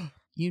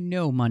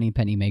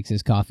 Moneypenny makes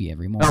his coffee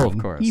every morning. Oh, of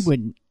course. He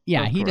wouldn't.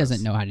 Yeah, Of he course.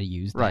 doesn't know how to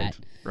use that.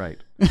 Right.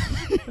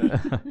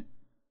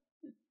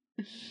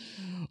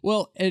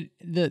 Well,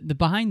 the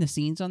behind the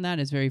scenes on that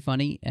is very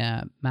funny.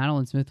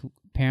 Madeline Smith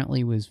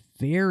apparently was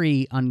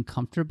very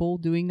uncomfortable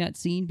doing that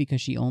scene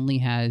because she only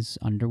has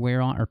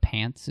underwear on, or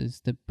pants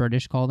as the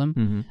British call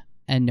them,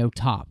 and no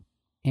top.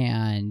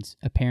 And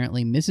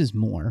apparently Mrs.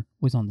 Moore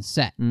was on the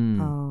set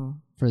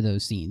for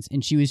those scenes,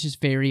 and she was just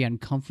very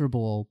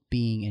uncomfortable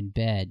being in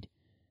bed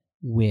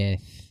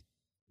with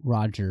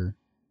Roger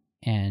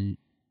and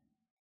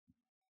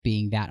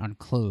being that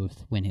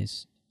unclothed when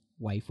his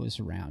wife was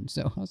around.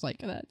 So I was like,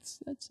 that's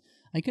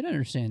I could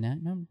understand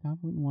that. No, I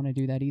wouldn't want to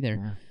do that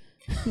either.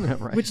 Yeah.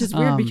 Right. Which is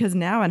weird because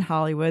now in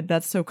Hollywood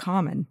that's so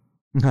common.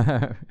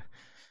 It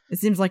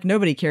seems like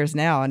nobody cares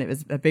now, and it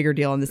was a bigger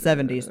deal in the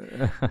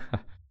 70s.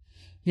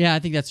 Yeah, I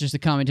think that's just a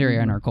commentary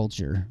on our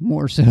culture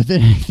more so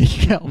than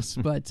anything else.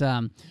 But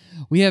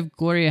we have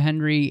Gloria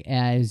Henry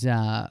as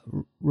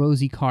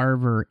Rosie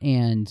Carver,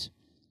 and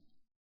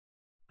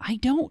I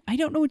don't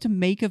know what to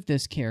make of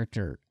this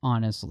character,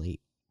 honestly.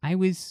 I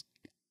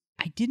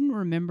didn't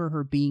remember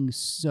her being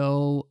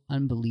so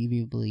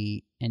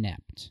unbelievably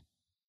inept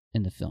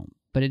in the film,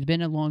 but it had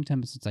been a long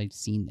time since I'd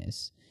seen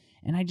this,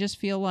 and I just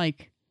feel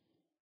like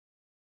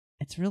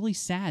it's really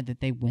sad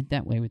that they went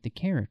that way with the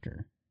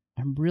character.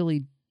 I'm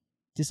really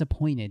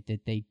disappointed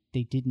that they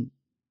didn't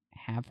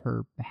have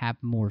her have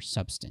more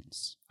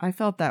substance. I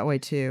felt that way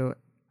too.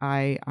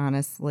 I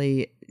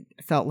honestly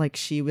felt like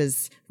she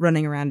was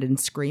running around and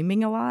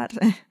screaming a lot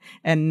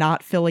and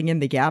not filling in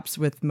the gaps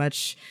with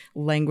much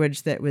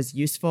language that was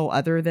useful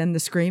other than the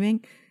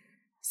screaming.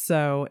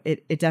 So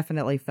it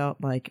definitely felt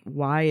like,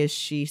 why is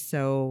she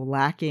so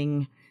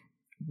lacking?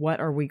 What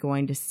are we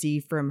going to see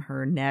from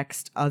her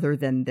next other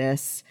than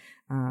this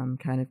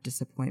kind of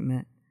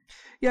disappointment?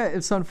 Yeah,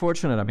 it's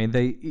unfortunate. I mean,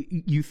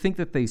 you think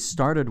that they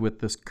started with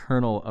this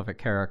kernel of a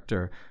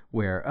character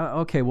where,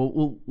 okay,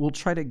 well, we'll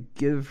try to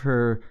give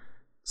her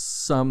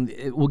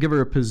we'll give her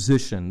a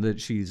position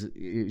that she's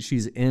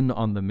in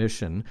on the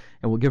mission,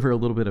 and we'll give her a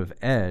little bit of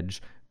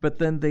edge. But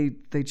then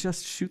they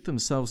just shoot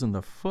themselves in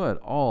the foot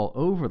all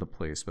over the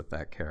place with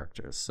that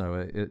character.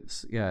 So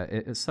it's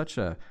such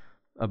a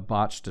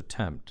botched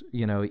attempt.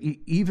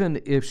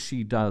 Even if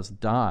she does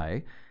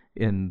die.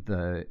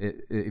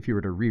 If you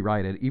were to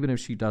rewrite it, even if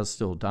she does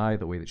still die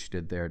the way that she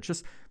did there,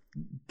 just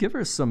give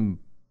her some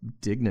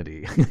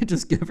dignity.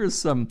 Just give her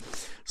some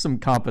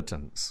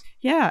competence.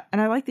 Yeah, and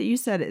I like that you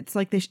said it's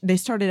like they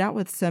started out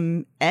with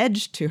some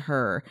edge to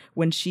her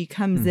when she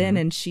comes in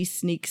and she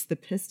sneaks the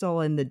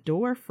pistol in the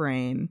door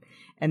frame,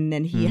 and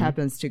then he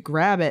happens to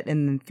grab it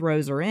and then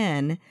throws her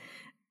in.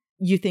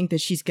 You think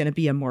that she's going to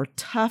be a more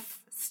tough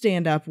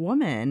stand-up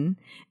woman,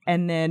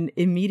 and then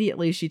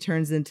immediately she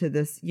turns into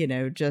this,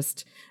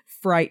 just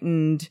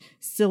frightened,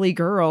 silly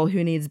girl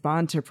who needs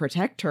Bond to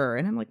protect her.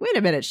 And I'm like, wait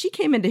a minute, she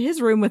came into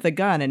his room with a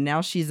gun, and now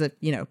she's a,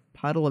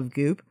 puddle of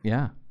goop.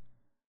 Yeah.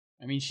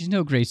 I mean, she's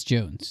no Grace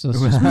Jones. So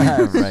let's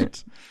just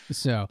right.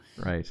 So,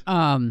 right.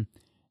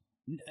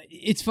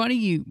 It's funny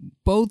you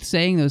both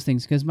saying those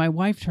things, because my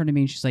wife turned to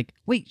me and she's like,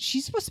 wait,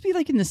 she's supposed to be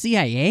like in the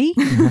CIA?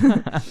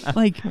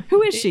 Like,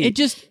 who is she?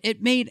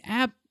 It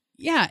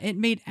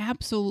made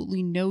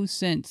absolutely no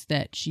sense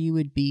that she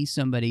would be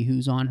somebody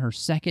who's on her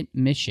second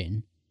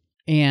mission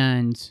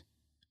and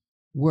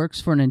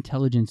works for an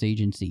intelligence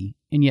agency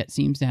and yet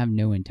seems to have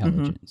no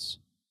intelligence.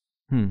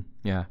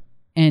 Yeah.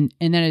 And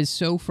that is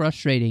so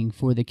frustrating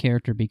for the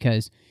character,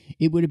 because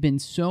it would have been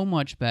so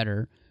much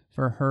better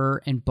for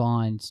her and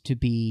Bond to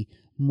be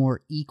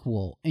more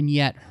equal, and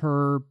yet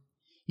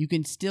you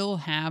can still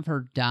have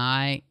her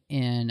die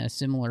in a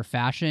similar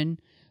fashion,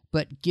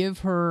 but give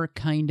her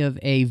kind of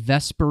a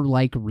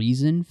Vesper-like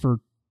reason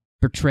for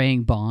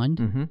betraying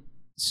Bond,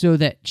 so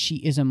that she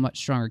is a much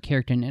stronger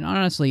character. And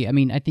honestly, I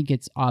mean, I think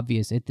it's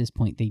obvious at this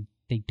point they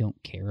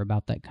don't care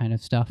about that kind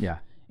of stuff. Yeah,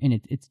 and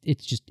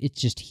it's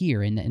just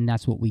here, and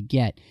that's what we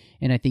get.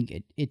 And I think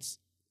it's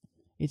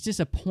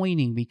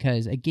disappointing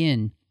because,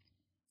 again,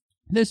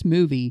 this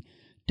movie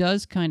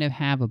does kind of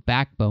have a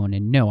backbone.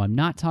 And no, I'm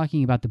not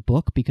talking about the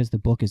book, because the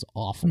book is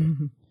awful.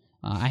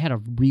 I had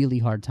a really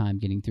hard time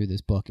getting through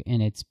this book,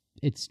 and it's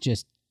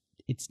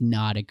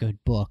not a good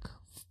book.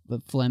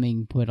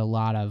 Fleming put a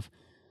lot of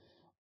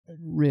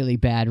really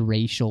bad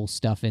racial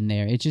stuff in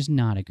there. It's just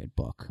not a good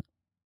book.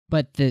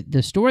 But the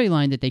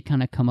storyline that they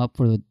kind of come up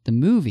for the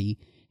movie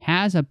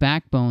has a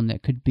backbone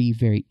that could be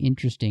very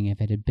interesting if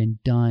it had been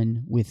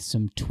done with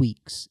some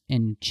tweaks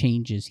and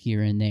changes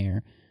here and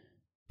there.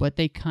 But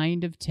they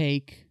kind of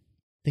take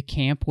the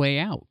camp way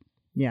out.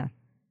 Yeah.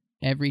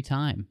 Every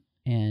time.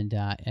 And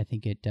I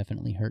think it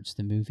definitely hurts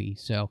the movie.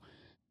 So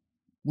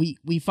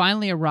we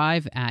finally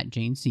arrive at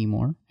Jane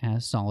Seymour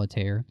as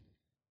Solitaire.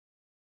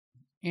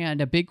 And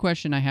a big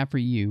question I have for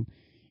you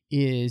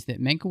is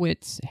that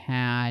Mankiewicz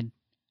had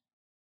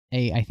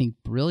I think,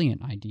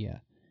 brilliant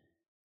idea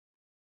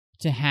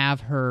to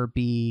have her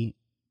be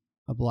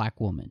a black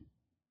woman.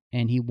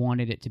 And he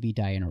wanted it to be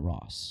Diana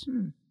Ross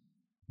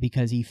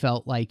because he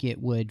felt like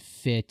it would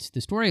fit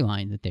the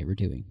storyline that they were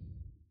doing,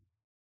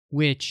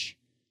 which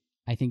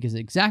I think is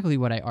exactly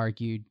what I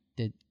argued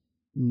that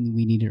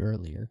we needed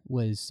earlier,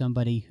 was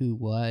somebody who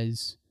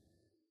was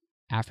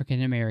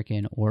African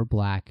American or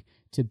black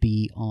to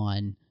be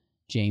on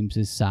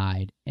James's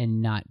side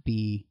and not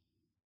be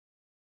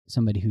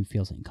somebody who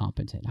feels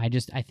incompetent. I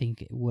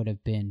think it would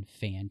have been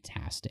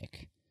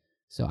fantastic.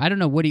 So I don't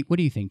know. What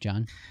do you think,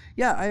 John?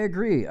 Yeah, I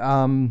agree.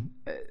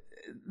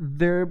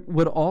 There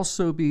would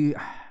also be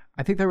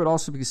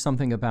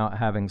something about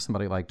having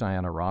somebody like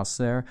Diana Ross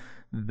there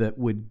that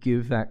would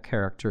give that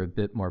character a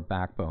bit more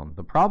backbone.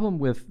 The problem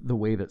with the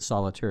way that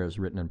Solitaire is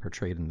written and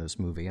portrayed in this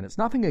movie, and it's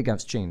nothing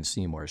against Jane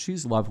Seymour.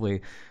 She's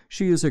lovely.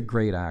 She is a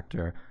great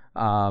actor.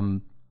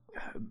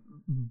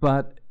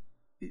 But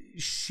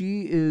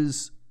she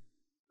is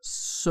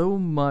so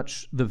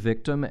much the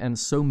victim and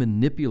so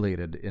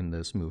manipulated in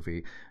this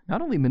movie.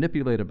 Not only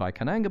manipulated by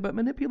Kananga, but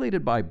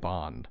manipulated by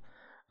Bond.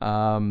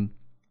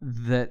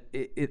 That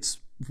it's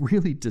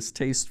really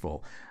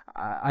distasteful.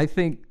 I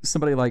think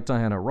somebody like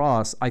Diana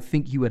Ross, I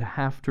think you would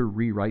have to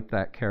rewrite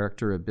that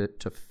character a bit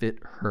to fit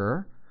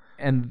her.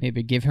 And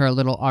maybe give her a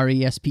little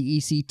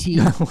RESPECT.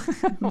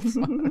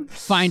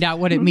 Find out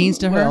what it means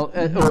to her. Or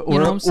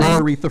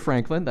Aretha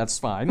Franklin, that's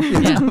fine.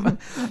 Yeah.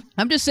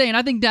 I'm just saying,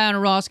 I think Diana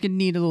Ross could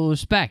need a little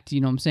respect.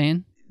 You know what I'm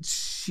saying?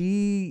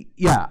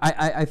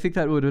 I think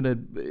that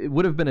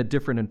would have been a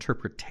different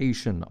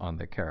interpretation on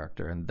the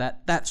character, and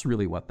that's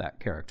really what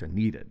that character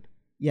needed.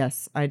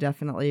 Yes, I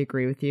definitely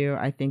agree with you.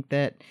 I think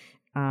that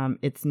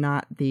it's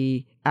not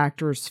the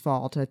actor's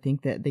fault. I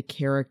think that the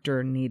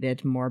character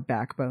needed more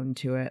backbone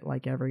to it,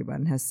 like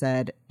everyone has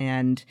said,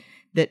 and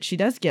that she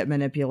does get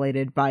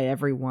manipulated by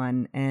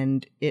everyone.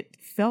 And it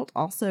felt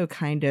also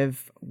kind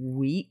of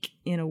weak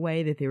in a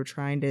way that they were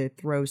trying to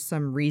throw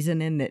some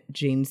reason in that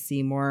Jane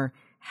Seymour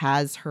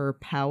has her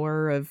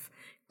power of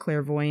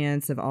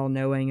clairvoyance, of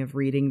all-knowing, of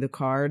reading the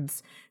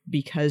cards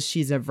because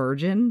she's a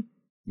virgin.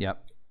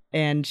 Yep.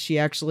 And she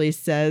actually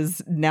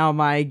says, now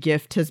my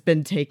gift has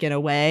been taken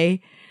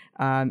away,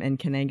 and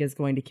Kananga's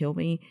going to kill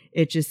me.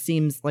 It just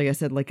seems, like I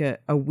said, like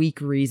a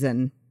weak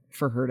reason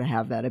for her to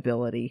have that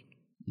ability.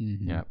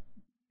 Mm-hmm. Yep.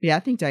 Yeah,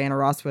 I think Diana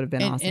Ross would have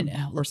been awesome,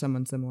 or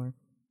someone similar.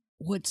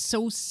 What's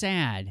so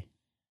sad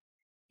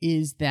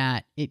is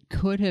that it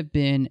could have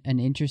been an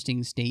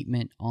interesting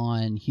statement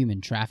on human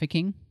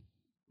trafficking,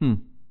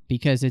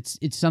 because it's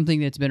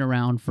something that's been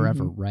around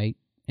forever, right?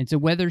 And so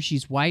whether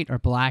she's white or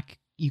black,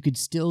 you could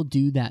still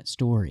do that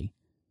story,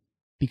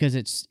 because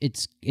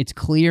it's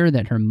clear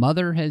that her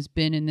mother has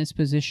been in this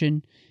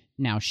position.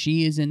 Now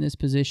she is in this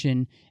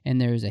position,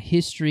 and there's a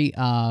history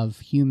of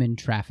human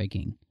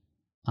trafficking,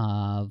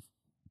 of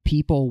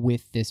people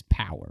with this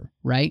power,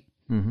 right?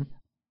 Mm-hmm.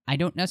 I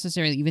don't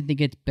necessarily even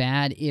think it's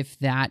bad if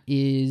that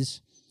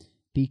is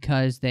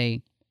because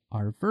they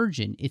are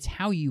virgin. It's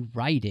how you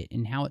write it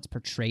and how it's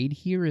portrayed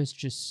here is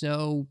just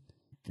so...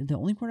 The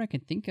only word I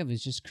can think of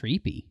is just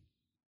creepy.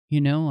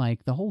 You know,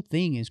 like the whole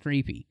thing is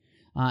creepy.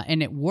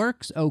 And it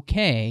works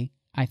okay,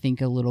 I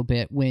think, a little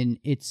bit when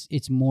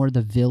it's more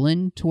the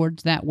villain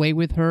towards that way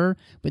with her.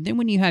 But then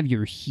when you have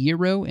your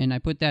hero, and I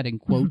put that in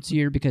quotes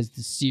here because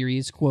the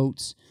serious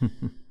quotes...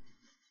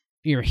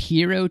 your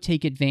hero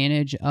take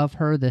advantage of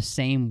her the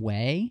same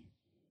way,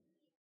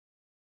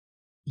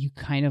 you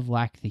kind of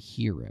lack the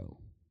hero.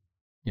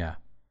 Yeah.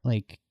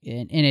 Like,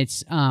 and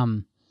it's,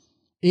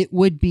 it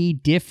would be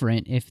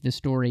different if the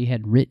story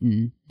had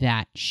written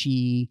that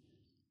she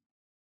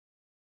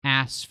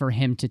asks for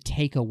him to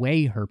take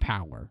away her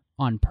power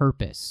on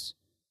purpose,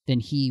 then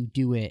he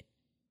do it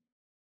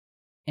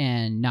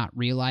and not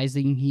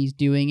realizing he's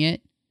doing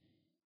it.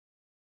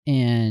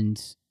 And,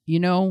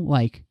 you know,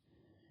 like,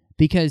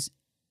 because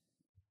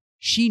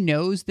she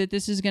knows that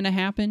this is going to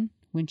happen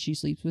when she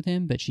sleeps with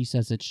him, but she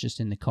says it's just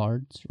in the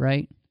cards,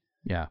 right?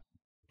 Yeah.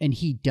 And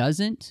he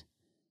doesn't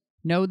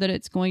know that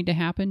it's going to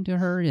happen to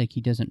her. Like,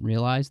 he doesn't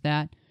realize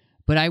that.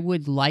 But I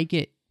would like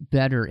it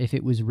better if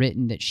it was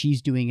written that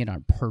she's doing it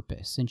on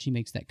purpose, and she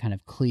makes that kind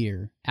of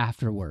clear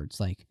afterwards.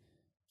 Like,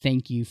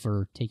 thank you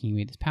for taking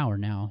away this power.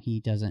 Now he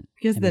doesn't.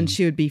 Because then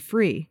she would be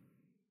free,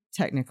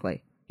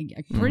 technically.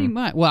 Pretty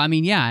much. Well, I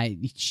mean, yeah,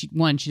 she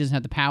doesn't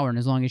have the power, and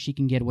as long as she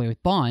can get away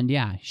with Bond,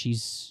 yeah,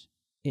 she's...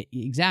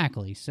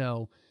 Exactly.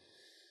 So,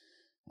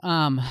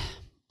 I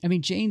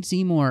mean, Jane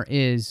Seymour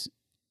is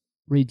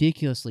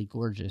ridiculously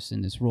gorgeous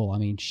in this role. I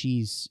mean,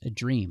 she's a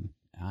dream,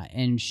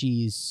 and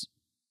she's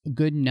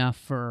good enough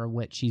for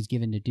what she's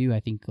given to do. I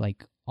think,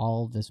 like,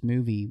 all of this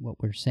movie,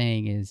 what we're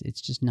saying is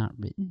it's just not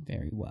written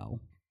very well.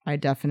 I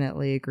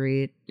definitely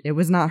agree. It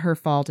was not her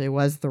fault. It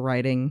was the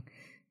writing.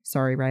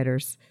 Sorry,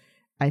 writers.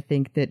 I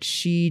think that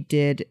she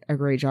did a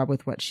great job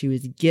with what she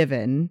was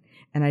given,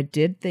 and I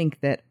did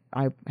think that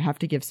I have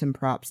to give some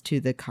props to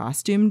the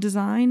costume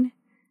design.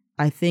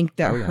 I think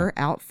that her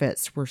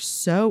outfits were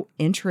so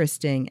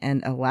interesting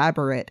and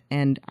elaborate.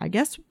 And I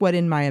guess what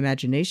in my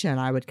imagination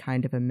I would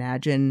kind of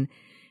imagine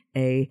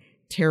a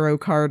tarot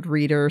card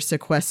reader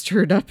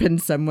sequestered up in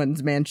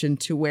someone's mansion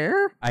to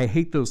wear. I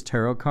hate those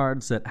tarot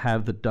cards that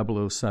have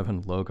the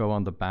 007 logo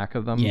on the back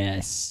of them.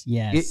 Yes.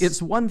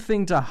 It's one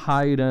thing to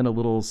hide in a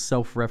little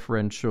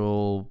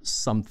self-referential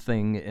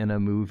something in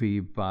a movie,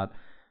 but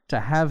to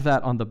have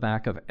that on the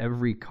back of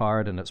every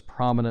card and it's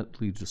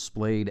prominently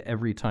displayed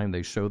every time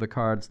they show the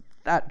cards,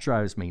 that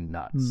drives me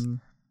nuts.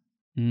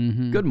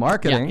 Mm-hmm. Good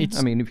marketing.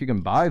 I mean, if you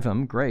can buy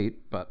them,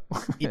 great, but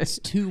it's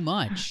too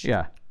much.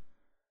 Yeah.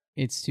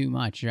 It's too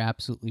much. You're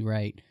absolutely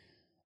right.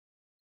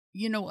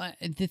 You know,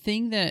 the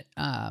thing that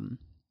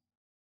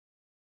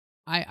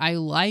I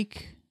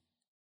like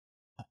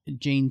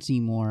Jane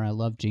Seymour. I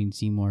love Jane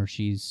Seymour.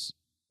 She's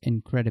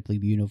incredibly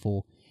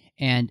beautiful.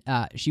 And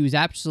she was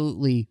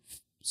absolutely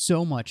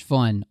so much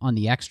fun on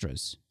the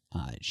extras.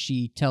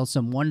 She tells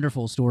some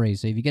wonderful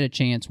stories. So if you get a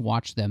chance,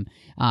 watch them.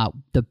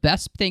 The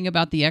best thing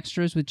about the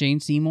extras with Jane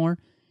Seymour,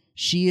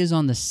 she is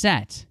on the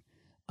set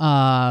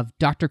of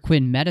Dr.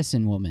 Quinn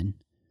Medicine Woman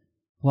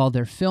while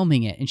they're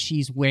filming it, and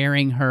she's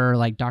wearing her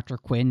like Dr.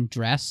 Quinn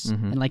dress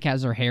and like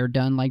has her hair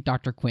done like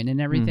Dr. Quinn and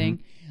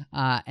everything.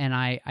 And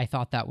I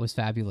thought that was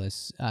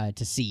fabulous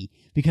to see,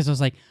 because I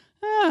was like,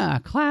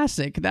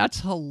 classic.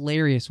 That's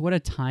hilarious. What a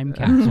time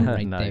capsule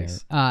right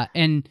Nice. there.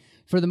 And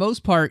for the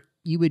most part,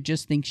 you would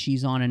just think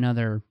she's on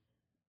another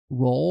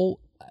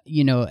role.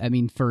 You know, I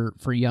mean,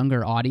 for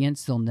younger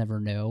audience, they'll never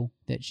know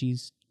that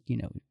she's, you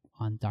know,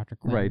 on Dr.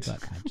 Quinn. Right.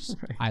 But I just,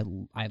 I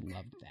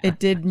loved that. It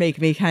did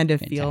make me kind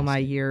of feel my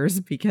Fantastic. years,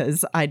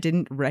 because I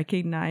didn't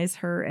recognize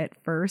her at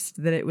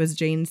first, that it was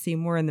Jane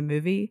Seymour in the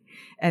movie.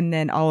 And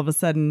then all of a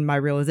sudden my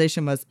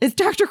realization was, it's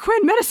Dr.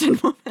 Quinn Medicine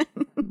Woman.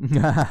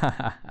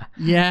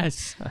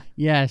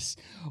 Yes.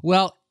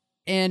 Well,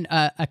 and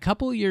a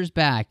couple years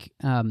back,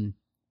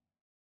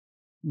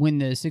 when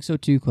the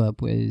 602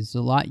 Club was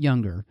a lot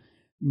younger,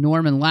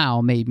 Norman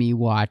Lau made me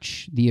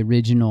watch the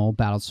original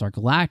Battlestar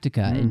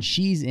Galactica, and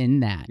she's in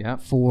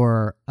that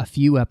for a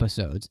few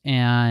episodes,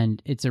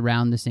 and it's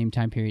around the same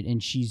time period,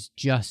 and she's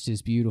just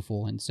as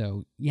beautiful. And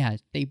so, yeah,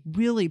 they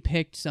really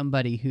picked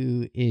somebody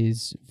who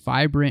is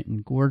vibrant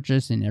and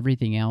gorgeous and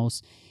everything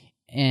else,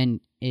 and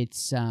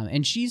it's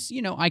and she's,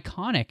 you know,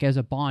 iconic as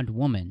a Bond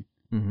woman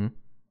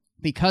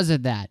because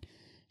of that.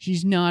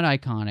 She's not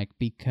iconic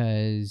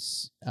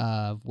because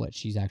of what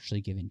she's actually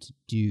given to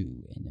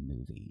do in the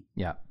movie.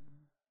 Yeah.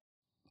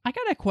 I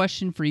got a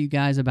question for you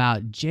guys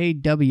about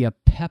J.W.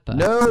 Pepper.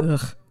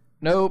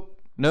 Nope.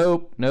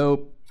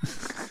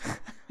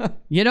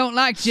 You don't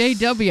like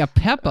J.W.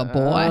 Pepper,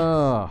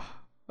 boy.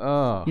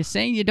 You're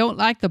saying you don't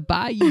like the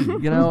Bayou.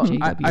 You know, J.W.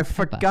 I Pepper.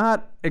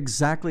 forgot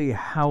exactly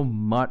how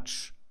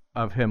much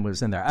of him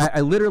was in there.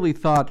 I literally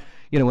thought,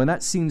 you know, when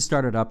that scene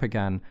started up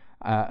again,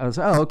 I was,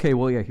 okay,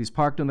 well, yeah, he's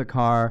parked in the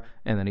car,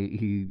 and then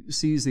he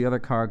sees the other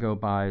car go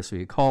by, so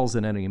he calls it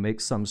in and he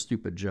makes some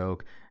stupid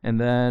joke.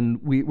 And then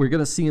we're going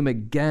to see him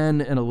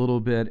again in a little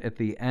bit at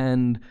the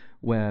end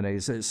when he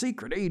says,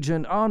 secret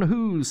agent on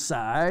whose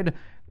side?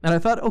 And I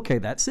thought, okay,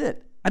 that's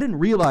it. I didn't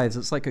realize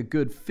it's like a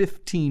good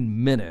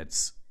 15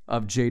 minutes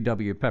of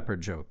J.W. Pepper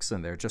jokes,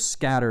 and they're just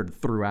scattered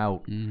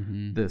throughout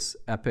this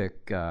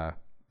epic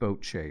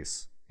boat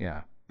chase.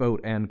 Yeah, boat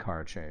and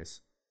car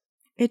chase.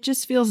 It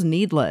just feels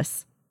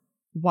needless.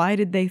 Why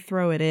did they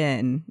throw it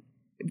in?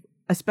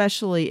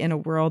 Especially in a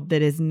world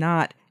that is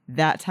not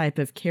that type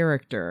of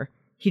character.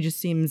 He just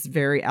seems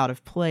very out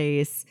of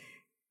place,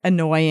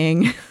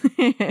 annoying.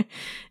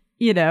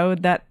 You know,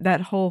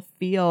 that whole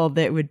feel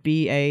that would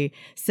be a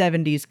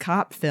 70s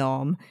cop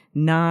film,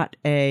 not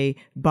a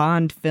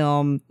Bond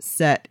film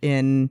set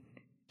in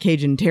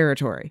Cajun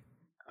territory.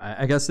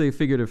 I guess they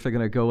figured if they're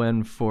going to go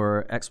in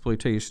for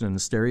exploitation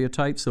and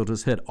stereotypes, they'll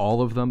just hit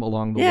all of them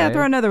along the way. Yeah,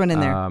 throw another one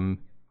in there.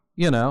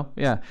 You know,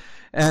 yeah.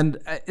 And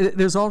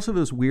there's also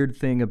this weird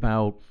thing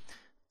about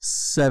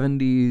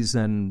 70s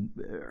and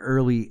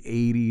early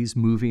 80s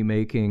movie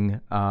making,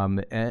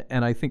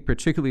 and I think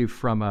particularly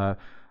from a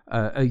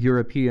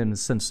European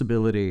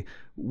sensibility,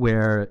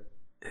 where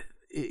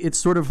it's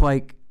sort of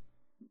like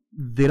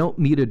they don't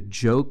need a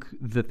joke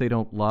that they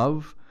don't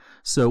love.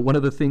 So one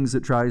of the things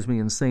that drives me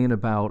insane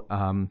about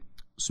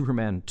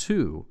Superman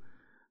 2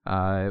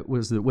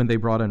 was that when they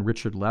brought in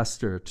Richard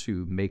Lester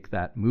to make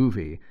that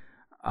movie,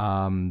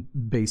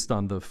 based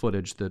on the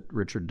footage that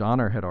Richard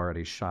Donner had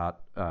already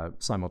shot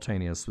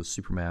simultaneous with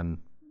Superman,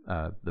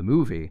 the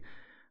movie,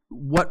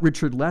 what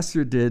Richard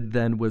Lester did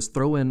then was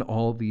throw in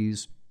all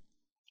these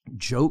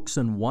jokes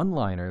and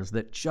one-liners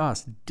that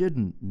just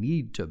didn't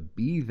need to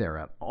be there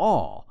at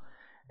all.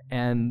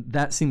 And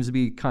that seems to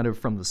be kind of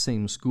from the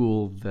same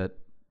school that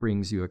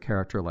brings you a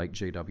character like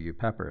J.W.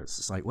 Pepper. It's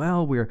just like,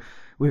 well, we're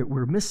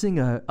missing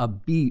a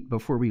beat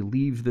before we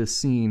leave this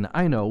scene.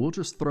 I know, we'll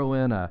just throw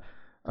in a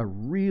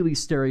really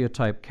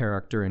stereotyped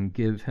character and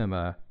give him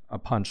a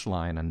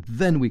punchline, and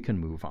then we can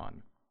move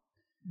on.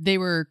 They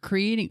were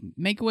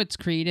Mankiewicz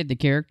created the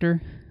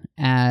character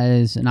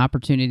as an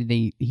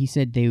opportunity. He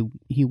said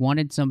he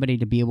wanted somebody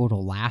to be able to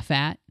laugh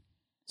at.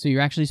 So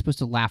you're actually supposed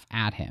to laugh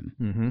at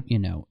him, you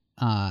know.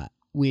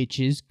 which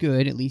is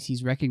good. At least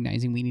he's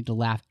recognizing we need to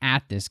laugh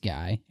at this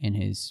guy and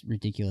his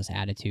ridiculous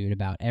attitude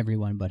about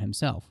everyone but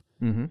himself.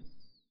 Mm-hmm.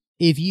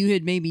 If you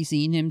had maybe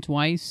seen him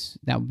twice,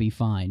 that would be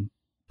fine.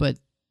 But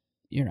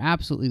you're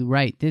absolutely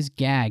right. This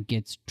gag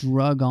gets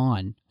drug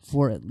on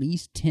for at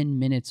least 10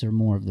 minutes or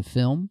more of the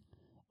film,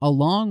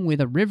 along with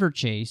a river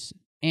chase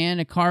and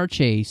a car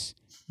chase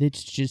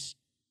that's just...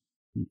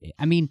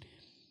 I mean,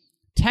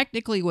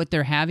 technically what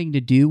they're having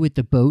to do with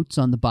the boats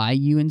on the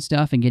bayou and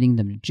stuff and getting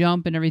them to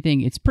jump and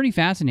everything, it's pretty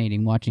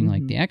fascinating watching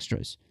like the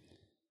extras.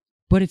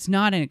 But it's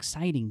not an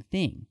exciting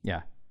thing.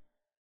 Yeah.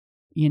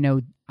 You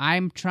know,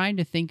 I'm trying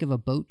to think of a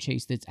boat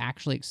chase that's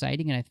actually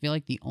exciting, and I feel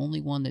like the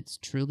only one that's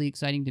truly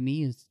exciting to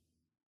me is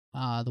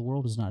The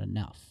World Is Not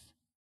Enough.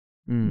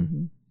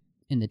 Mm-hmm.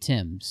 In the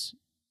Thames.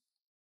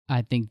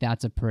 I think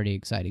that's a pretty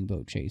exciting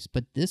boat chase.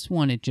 But this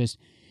one,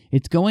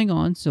 it's going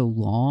on so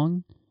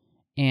long,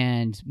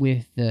 and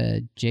with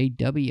the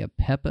J.W.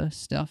 Peppa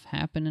stuff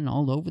happening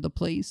all over the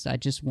place, I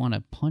just want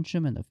to punch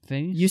him in the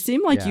face. You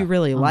seem like you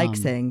really like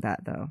saying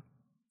that, though.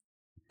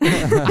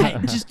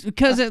 Just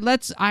because it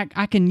lets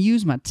I can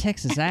use my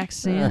Texas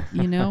accent,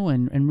 you know,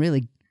 and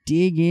really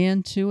dig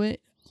into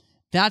it.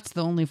 That's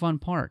the only fun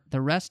part.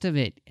 The rest of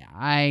it,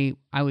 I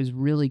was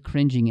really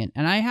cringing in.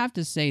 And I have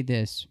to say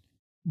this,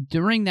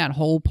 during that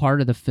whole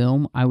part of the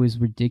film, I was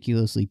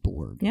ridiculously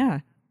bored. Yeah.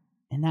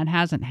 And that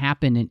hasn't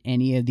happened in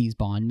any of these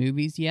Bond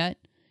movies yet.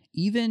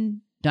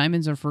 Even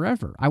Diamonds Are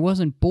Forever. I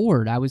wasn't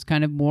bored. I was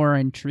kind of more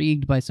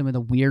intrigued by some of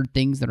the weird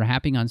things that are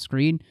happening on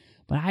screen.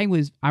 But I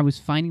was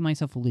finding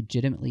myself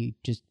legitimately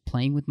just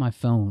playing with my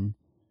phone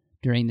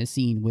during the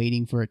scene,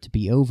 waiting for it to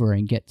be over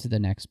and get to the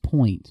next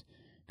point.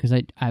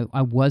 Because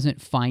I wasn't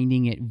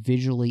finding it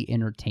visually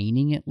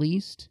entertaining, at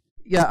least.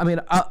 Yeah, I mean,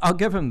 I'll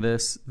give him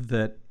this,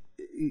 that,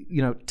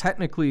 you know,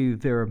 technically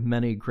there are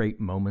many great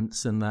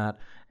moments in that.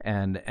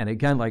 And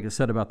again, like I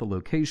said about the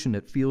location,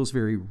 it feels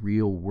very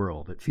real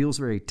world. It feels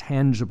very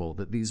tangible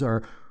that these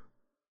are...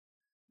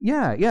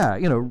 Yeah,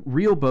 you know,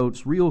 real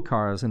boats, real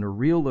cars in a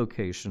real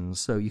location,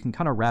 so you can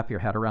kind of wrap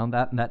your head around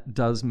that, and that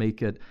does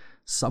make it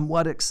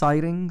somewhat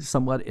exciting,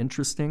 somewhat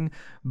interesting,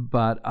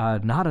 but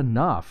not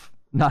enough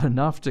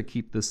to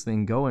keep this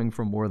thing going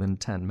for more than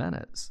 10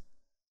 minutes.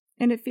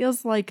 And it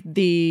feels like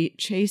the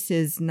chase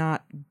is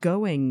not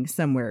going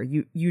somewhere.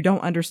 You don't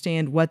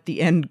understand what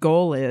the end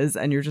goal is,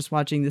 and you're just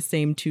watching the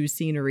same two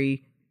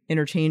scenery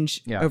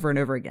interchange over and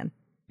over again.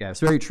 Yeah,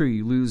 it's very true.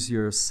 You lose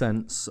your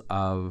sense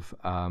of...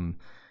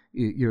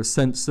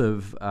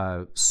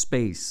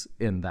 space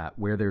in that,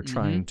 where they're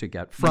trying to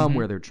get from,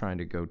 where they're trying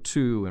to go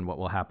to, and what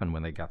will happen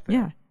when they get there.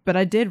 Yeah, but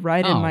I did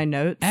write in my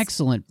notes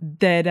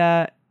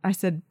that I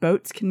said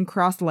boats can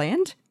cross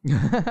land.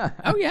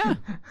 Oh, yeah.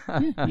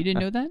 You didn't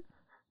know that?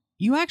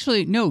 You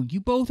actually, no, you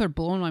both are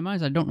blowing my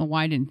minds. I don't know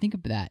why I didn't think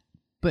of that.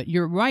 But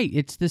you're right.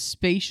 It's the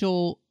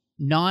spatial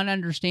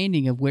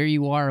non-understanding of where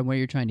you are and where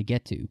you're trying to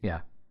get to.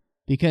 Yeah.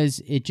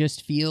 Because it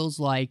just feels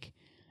like...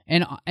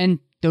 And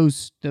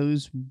those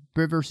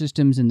river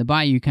systems in the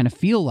bayou kind of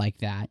feel like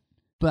that,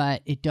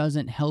 but it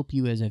doesn't help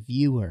you as a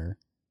viewer.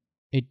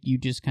 You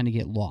just kind of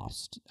get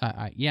lost.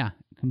 Yeah,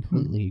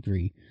 completely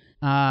agree.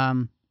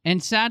 And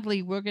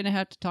sadly, we're going to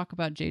have to talk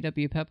about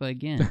J.W. Peppa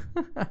again.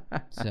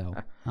 So,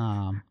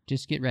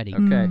 just get ready.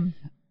 Okay.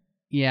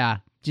 Yeah,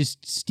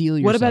 just steel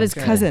yourself. What about his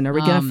cousin? Are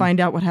we going to find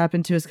out what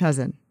happened to his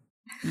cousin?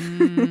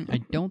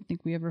 I don't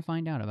think we ever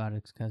find out about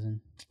his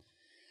cousin.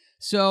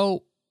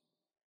 So...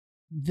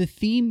 the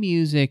theme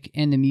music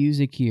and the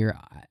music here,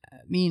 I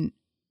mean,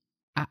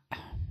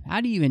 how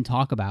do you even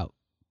talk about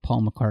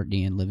Paul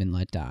McCartney and Live and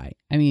Let Die?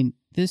 I mean,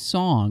 this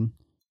song,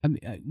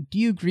 do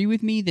you agree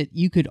with me that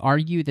you could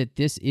argue that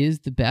this is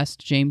the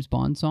best James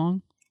Bond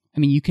song? I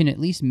mean, you can at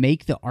least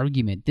make the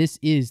argument this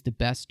is the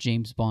best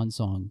James Bond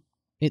song,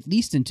 at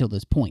least until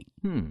this point.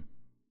 You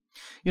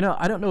know,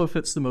 I don't know if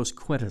it's the most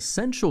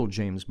quintessential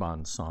James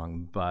Bond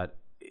song, but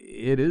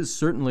it is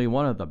certainly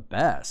one of the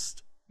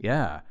best.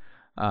 Yeah.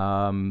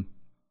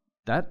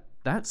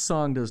 That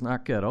song does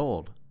not get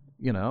old.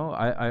 You know,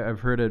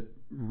 I've heard it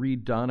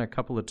redone a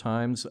couple of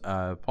times.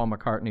 Paul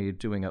McCartney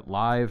doing it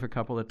live a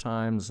couple of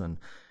times, and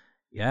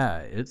yeah,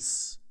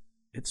 it's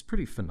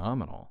pretty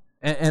phenomenal.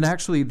 And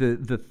actually,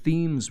 the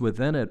themes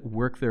within it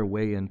work their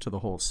way into the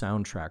whole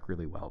soundtrack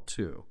really well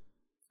too.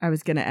 I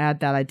was going to add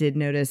that I did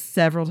notice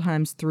several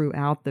times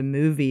throughout the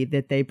movie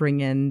that they bring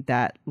in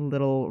that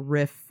little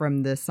riff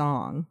from the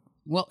song.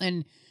 Well,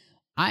 and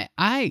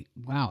I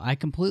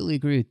completely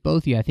agree with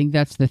both of you. I think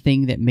that's the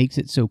thing that makes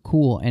it so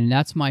cool, and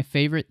that's my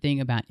favorite thing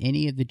about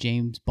any of the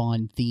James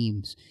Bond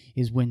themes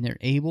is when they're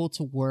able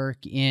to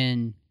work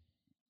in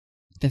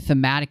the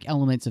thematic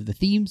elements of the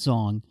theme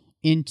song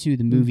into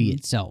the movie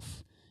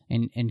itself,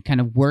 and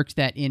kind of work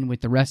that in with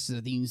the rest of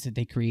the themes that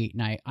they create.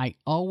 And I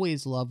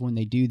always love when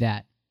they do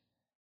that.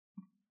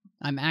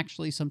 I'm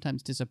actually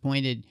sometimes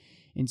disappointed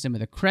in some of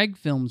the Craig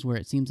films where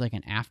it seems like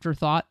an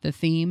afterthought, the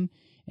theme,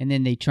 and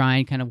then they try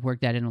and kind of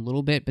work that in a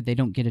little bit, but they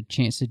don't get a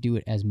chance to do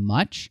it as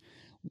much.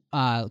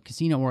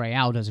 Casino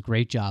Royale does a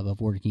great job of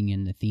working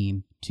in the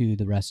theme to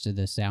the rest of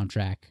the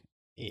soundtrack.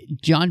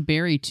 John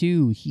Barry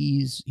too.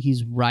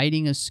 He's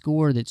writing a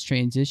score that's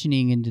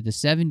transitioning into the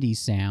 70s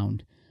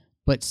sound,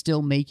 but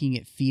still making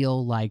it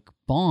feel like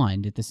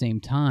Bond at the same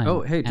time.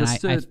 Oh, hey,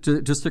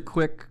 just a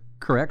quick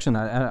correction.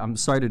 I'm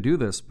sorry to do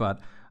this, but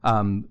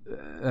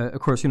of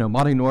course,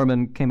 Monty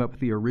Norman came up with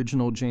the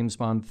original James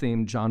Bond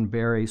theme. John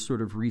Barry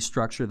sort of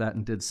restructured that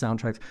and did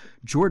soundtracks.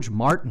 George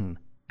Martin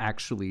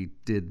actually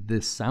did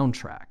this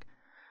soundtrack.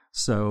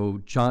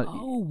 So John,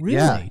 oh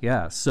really?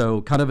 Yeah.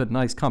 So kind of a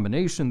nice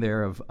combination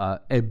there of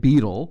a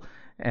Beatle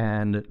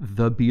and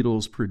the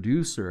Beatles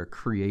producer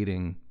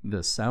creating the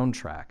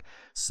soundtrack.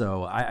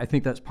 So I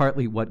think that's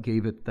partly what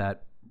gave it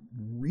that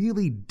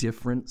really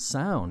different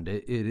sound.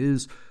 It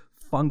is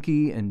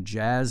funky and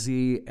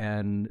jazzy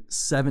and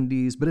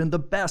 70s, but in the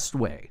best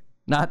way,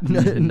 not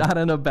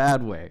in a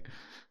bad way.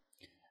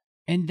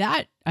 And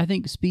that, I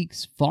think,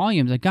 speaks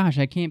volumes. Like, gosh,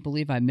 I can't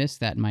believe I missed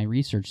that in my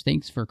research.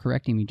 Thanks for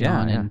correcting me,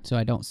 John, and so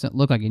I don't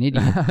look like an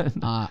idiot.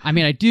 I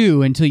mean, I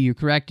do until you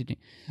corrected me.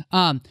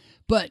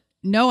 But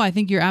no, I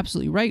think you're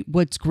absolutely right.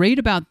 What's great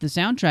about the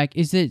soundtrack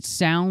is that it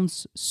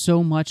sounds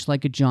so much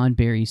like a John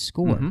Barry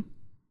score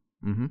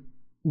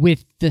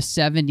with the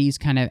 70s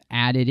kind of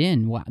added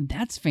in. Wow,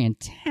 that's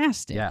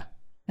fantastic. Yeah.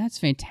 That's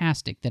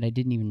fantastic that I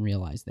didn't even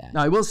realize that.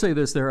 Now, I will say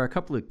this. There are a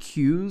couple of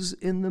cues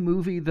in the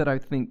movie that I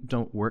think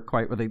don't work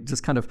quite, where they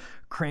just kind of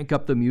crank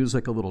up the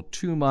music a little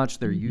too much.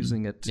 They're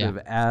using it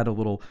to add a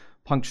little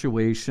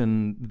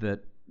punctuation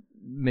that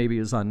maybe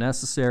is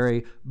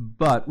unnecessary.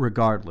 But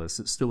regardless,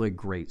 it's still a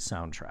great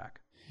soundtrack.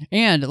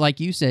 And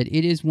like you said,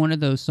 it is one of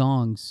those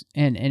songs.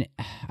 And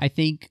I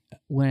think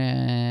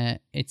when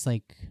it's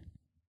like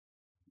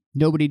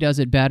Nobody Does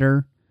It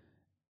Better.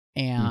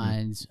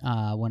 And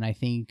when I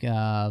think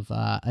of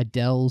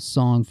Adele's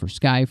song for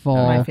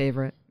Skyfall, my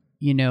favorite,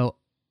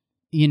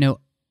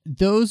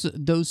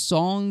 those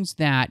songs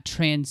that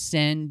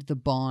transcend the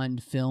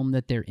Bond film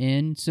that they're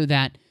in, so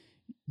that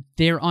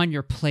they're on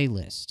your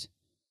playlist,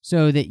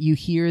 so that you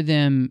hear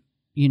them,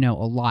 a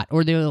lot,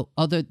 or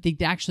they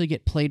actually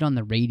get played on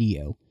the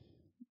radio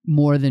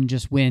more than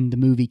just when the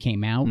movie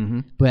came out.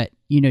 But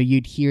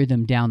you'd hear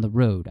them down the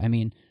road. I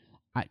mean,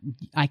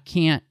 I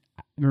can't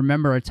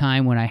remember a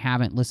time when I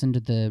haven't listened to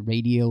the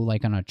radio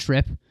like on a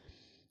trip,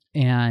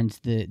 and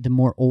the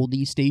more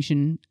oldie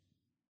station,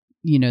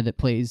 that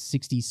plays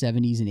 60s,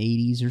 70s, and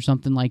 80s or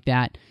something like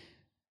that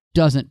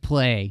doesn't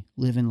play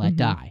Live and Let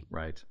Die.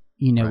 Right.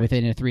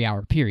 Within a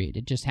 3-hour period.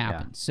 It just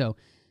happens. So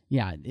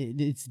yeah,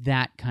 it's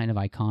that kind of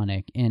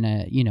iconic. And,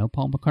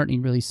 Paul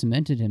McCartney really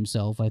cemented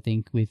himself, I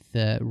think, with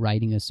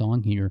writing a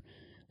song here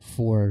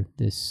for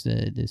this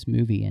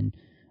movie. And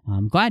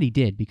I'm glad he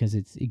did, because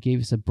it gave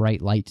us a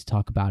bright light to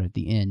talk about at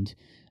the end.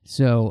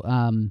 So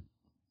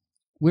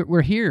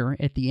we're here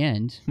at the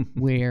end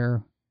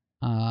where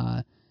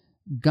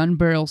gun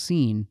barrel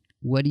scene.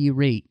 What do you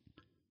rate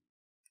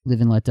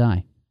Live and Let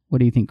Die? What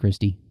do you think,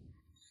 Christy?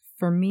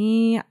 For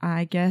me,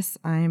 I guess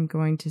I am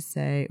going to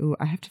say,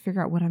 I have to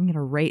figure out what I'm going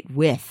to rate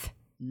with.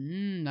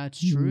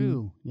 That's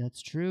true.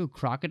 That's true.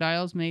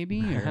 Crocodiles, maybe,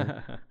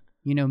 or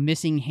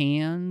missing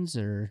hands,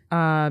 or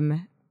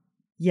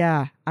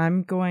yeah,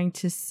 I'm going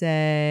to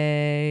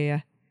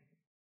say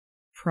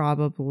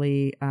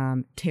probably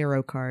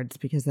tarot cards,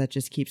 because that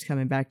just keeps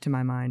coming back to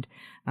my mind.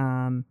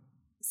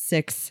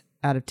 6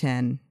 out of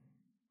 10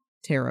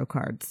 tarot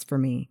cards for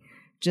me,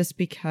 just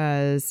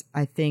because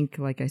I think,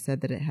 like I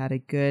said, that it had a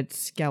good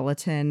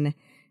skeleton.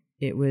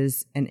 It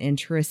was an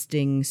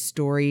interesting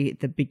story.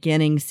 The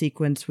beginning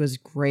sequence was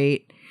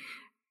great,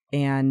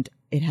 and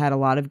it had a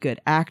lot of good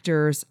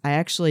actors. I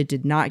actually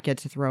did not get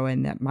to throw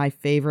in that my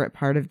favorite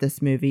part of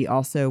this movie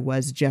also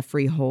was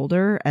Geoffrey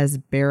Holder as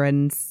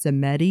Baron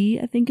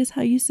Samedi, I think is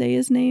how you say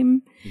his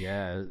name.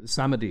 Yeah,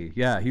 Samedi.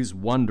 Yeah, he's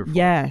wonderful.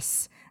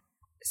 Yes.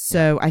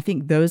 So I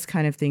think those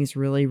kind of things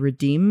really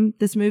redeem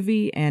this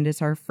movie, and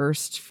it's our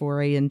first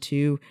foray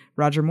into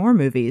Roger Moore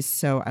movies.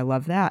 So I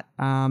love that.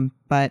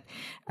 But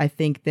I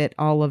think that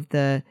all of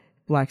the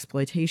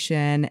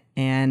blaxploitation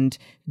and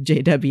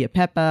J.W.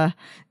 Peppa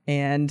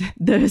and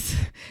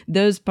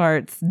those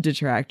parts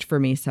detract for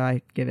me. So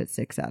I give it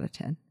 6 out of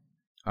 10.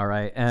 All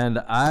right, and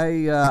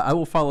I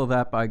will follow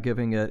that by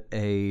giving it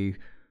a.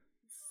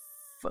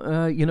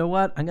 You know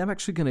what? I'm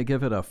actually going to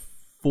give it a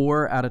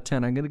 4 out of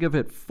 10. I'm going to give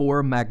it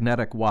 4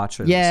 magnetic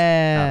watches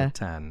out of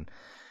 10.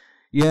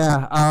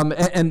 Yeah,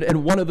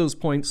 and one of those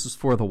points is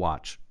for the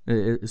watch.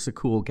 It's a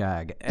cool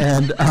gag.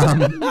 And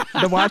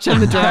the watch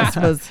and the dress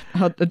was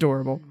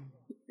adorable.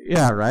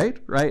 Yeah, right.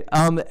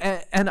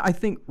 And I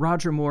think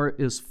Roger Moore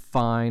is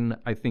fine.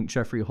 I think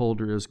Geoffrey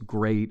Holder is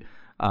great.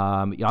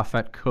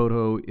 Yaphet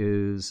Kotto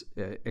is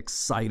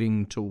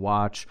exciting to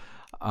watch.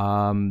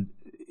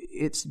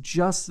 It's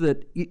just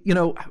that,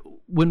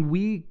 when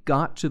we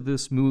got to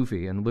this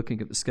movie and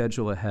looking at the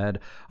schedule ahead,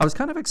 I was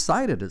kind of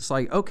excited. It's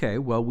like, okay,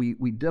 well, we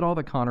did all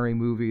the Connery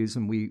movies,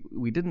 and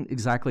we didn't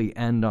exactly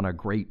end on a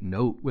great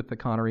note with the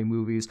Connery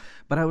movies,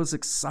 but I was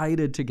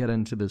excited to get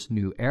into this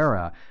new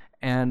era.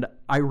 And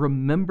I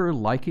remember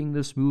liking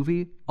this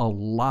movie a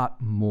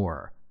lot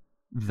more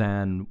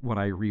than when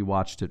I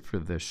rewatched it for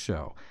this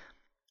show.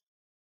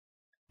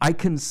 I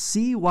can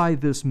see why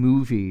this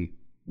movie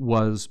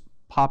was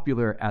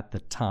popular at the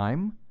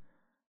time.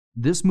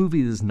 This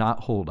movie does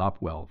not hold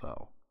up well,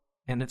 though.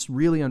 And it's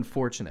really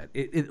unfortunate.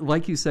 It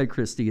like you said,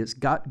 Christy, it's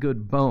got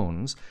good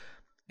bones.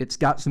 It's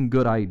got some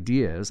good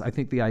ideas. I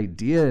think the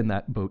idea in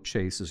that boat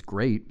chase is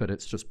great, but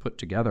it's just put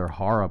together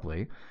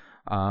horribly.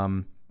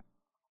 And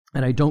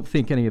I don't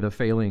think any of the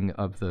failing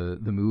of the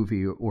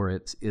movie or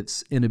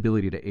its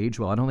inability to age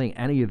well, I don't think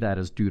any of that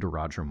is due to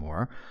Roger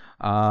Moore.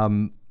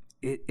 You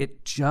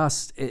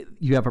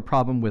have a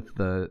problem with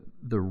the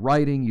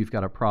writing. You've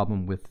got a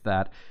problem with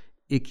that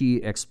icky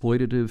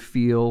exploitative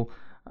feel.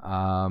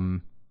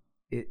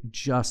 It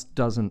just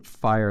doesn't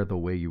fire the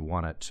way you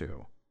want it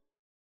to.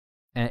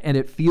 And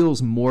it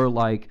feels more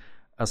like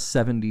a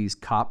 70s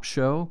cop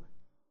show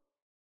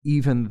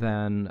even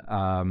than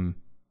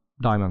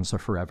Diamonds Are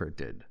Forever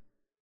did.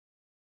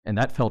 And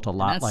that felt a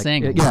lot like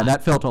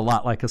that felt a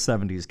lot like a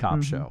 70s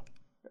cop show.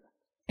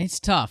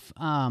 It's tough.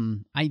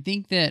 I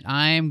think that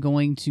I am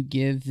going to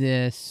give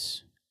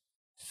this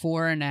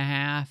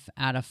 4.5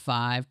 out of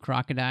 5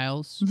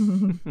 crocodiles.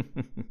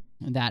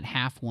 That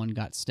half one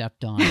got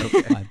stepped on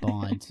by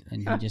Bond,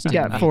 and he just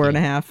didn't got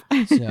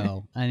 4.5.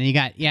 So, and he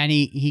got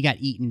he got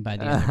eaten by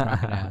the other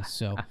crocodiles.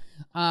 So,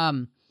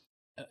 and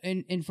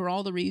for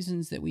all the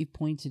reasons that we've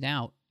pointed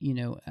out,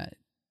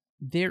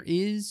 there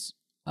is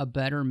a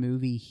better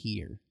movie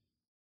here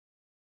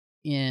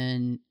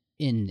in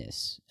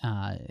this,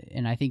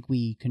 and I think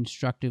we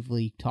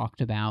constructively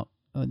talked about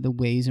the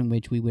ways in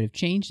which we would have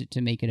changed it to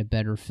make it a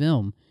better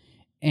film,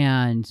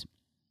 and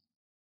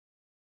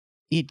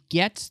it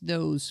gets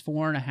those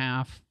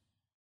 4.5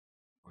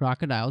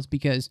 crocodiles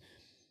because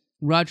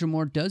Roger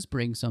Moore does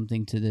bring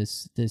something to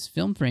this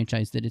film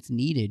franchise that it's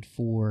needed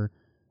for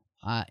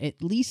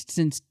at least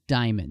since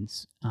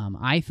Diamonds.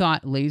 I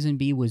thought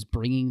Lazenby was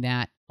bringing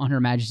that on Her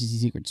Majesty's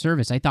Secret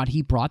Service. I thought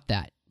he brought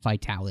that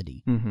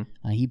vitality.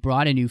 He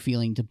brought a new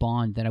feeling to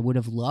Bond that I would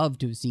have loved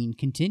to have seen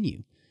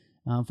continue.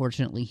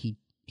 Unfortunately,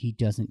 he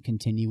doesn't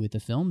continue with the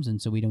films, and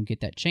so we don't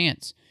get that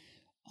chance.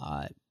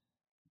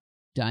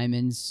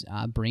 Diamonds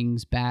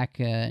brings back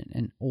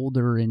an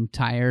older and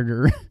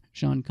tireder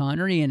Sean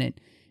Connery, and it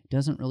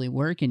doesn't really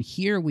work. And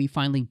here we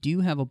finally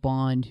do have a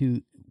Bond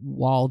who,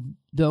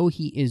 though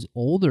he is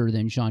older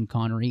than Sean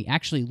Connery,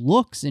 actually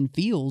looks and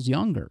feels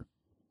younger.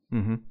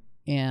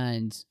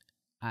 And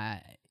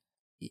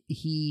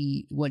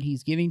what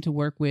he's giving to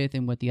work with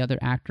and what the other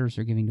actors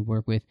are giving to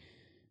work with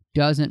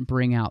doesn't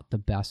bring out the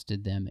best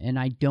in them. And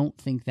I don't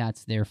think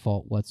that's their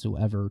fault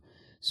whatsoever.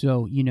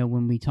 So,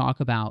 when we talk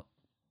about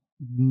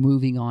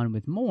moving on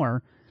with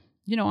more,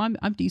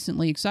 I'm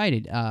decently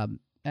excited.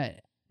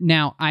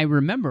 Now I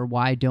remember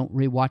why I don't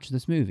rewatch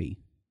this movie.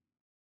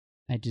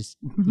 I just,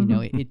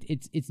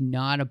 it's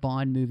not a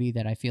Bond movie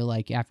that I feel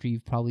like after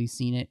you've probably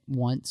seen it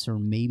once or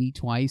maybe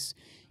twice,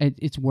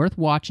 it's worth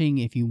watching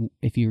if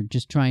you're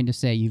just trying to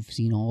say you've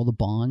seen all the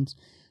Bonds,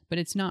 but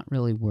it's not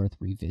really worth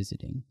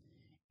revisiting.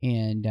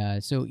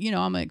 And so,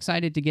 I'm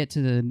excited to get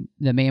to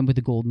the Man with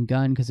the Golden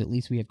Gun because at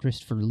least we have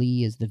Christopher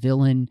Lee as the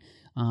villain.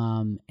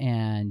 And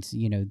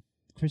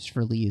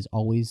Christopher Lee is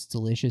always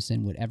delicious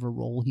in whatever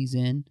role he's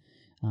in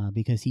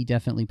because he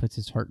definitely puts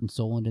his heart and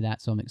soul into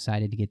that. So I'm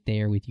excited to get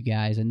there with you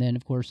guys. And then,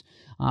 of course,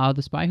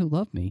 The Spy Who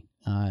Loved Me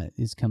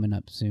is coming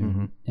up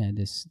soon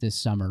this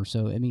summer.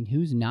 So, I mean,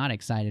 who's not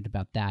excited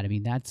about that? I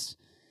mean, that's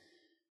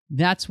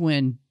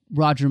when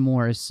Roger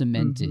Moore is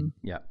cemented.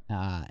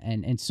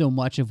 And so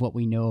much of what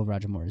we know of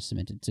Roger Moore is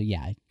cemented. So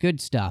yeah, good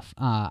stuff.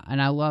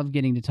 And I love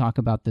getting to talk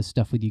about this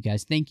stuff with you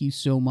guys. Thank you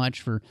so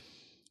much for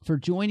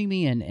joining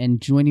me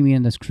and joining me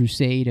in this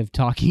crusade of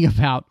talking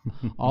about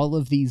all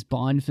of these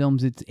Bond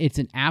films. It's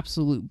an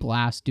absolute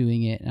blast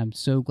doing it, and I'm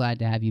so glad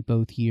to have you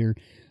both here.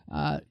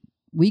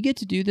 We get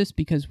to do this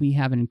because we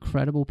have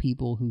incredible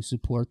people who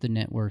support the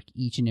network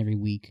each and every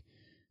week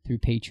through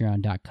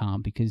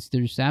patreon.com, because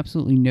there's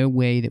absolutely no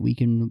way that we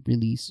can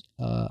release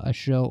a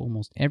show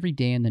almost every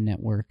day in the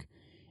network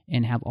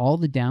and have all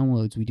the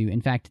downloads we do.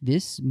 In fact,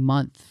 this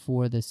month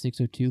for the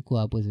 602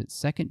 Club was its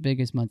second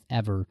biggest month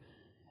ever,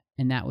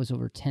 and that was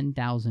over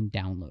 10,000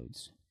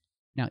 downloads.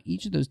 Now,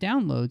 each of those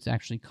downloads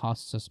actually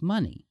costs us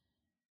money.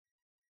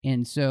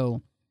 And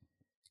so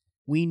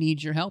we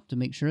need your help to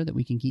make sure that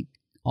we can keep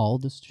all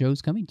the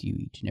shows coming to you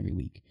each and every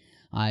week.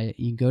 You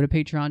can go to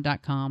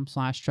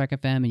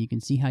patreon.com/TrekFM and you can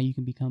see how you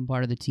can become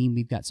part of the team.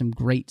 We've got some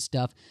great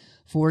stuff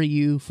for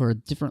you for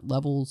different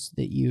levels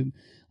that you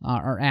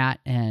are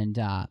at. And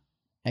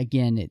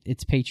again,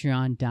 it's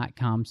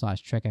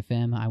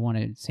patreon.com/TrekFM. I want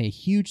to say a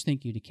huge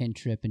thank you to Ken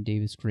Tripp and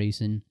Davis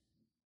Grayson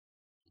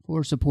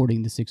for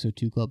supporting the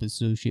 602 Club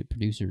associate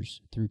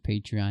producers through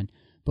Patreon.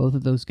 Both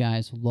of those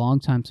guys,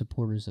 longtime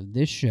supporters of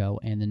this show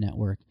and the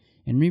network,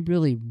 and we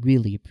really,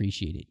 really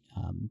appreciate it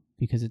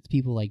because it's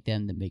people like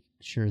them that make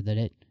sure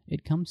that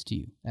it comes to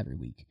you every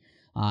week.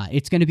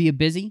 It's going to be a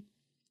busy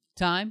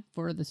time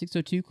for the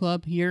 602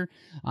 Club here.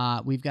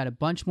 We've got a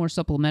bunch more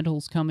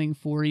supplementals coming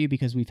for you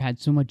because we've had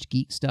so much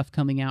geek stuff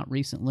coming out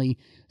recently.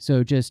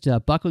 So just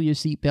buckle your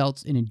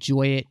seatbelts and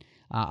enjoy it.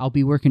 I'll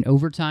be working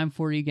overtime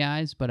for you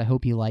guys, but I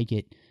hope you like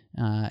it.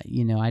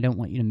 I don't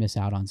want you to miss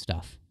out on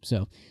stuff.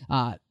 So,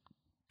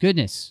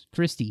 goodness,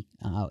 Christy,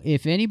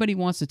 if anybody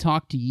wants to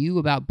talk to you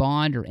about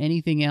Bond or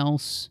anything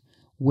else,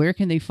 where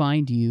can they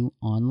find you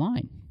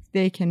online?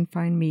 They can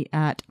find me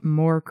at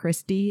More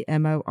Christy,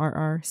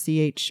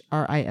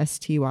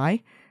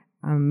 MORRCHRISTY,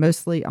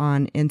 mostly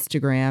on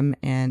Instagram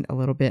and a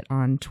little bit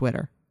on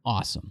Twitter.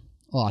 Awesome.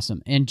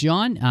 And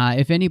John,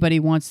 if anybody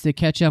wants to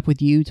catch up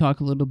with you, talk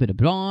a little bit of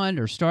Bond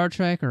or Star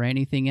Trek or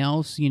anything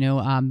else,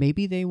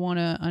 maybe they want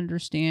to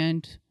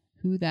understand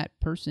who that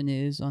person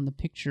is on the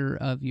picture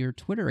of your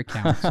Twitter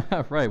account.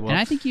 Right. Well, and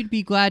I think you'd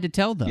be glad to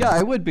tell them. Yeah,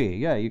 I would be.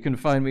 Yeah, you can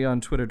find me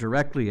on Twitter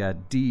directly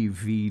at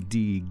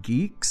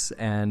DVDGeeks.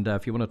 And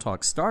if you want to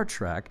talk Star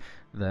Trek,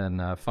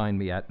 then find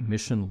me at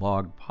Mission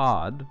Log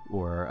Pod,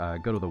 or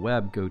go to the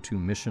web, go to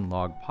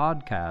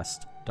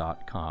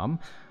missionlogpodcast.com.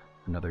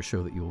 Another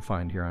show that you will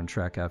find here on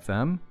Trek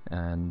FM.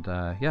 And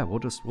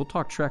we'll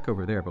talk Trek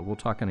over there, but we'll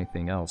talk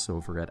anything else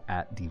over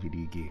at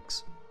DVD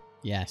Geeks.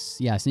 Yes,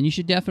 and you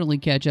should definitely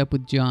catch up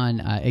with John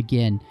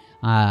again.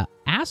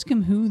 Ask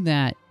him who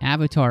that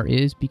avatar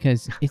is,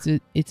 because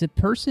it's a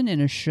person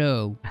in a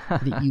show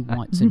that you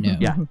want to know.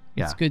 Yeah,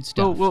 it's good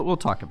stuff. We'll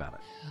talk about it.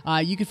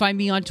 You can find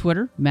me on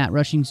Twitter,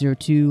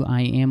 MattRushing02.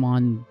 I am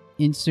on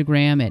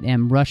Instagram at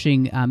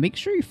mrushing. Make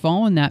sure you're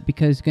following that,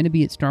 because it's going to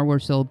be at Star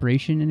Wars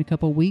Celebration in a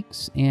couple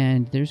weeks,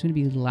 and there's going to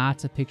be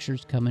lots of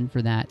pictures coming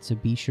for that, so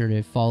be sure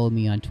to follow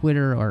me on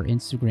Twitter or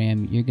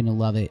Instagram. You're going to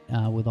love it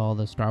with all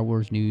the Star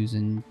Wars news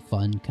and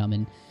fun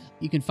coming.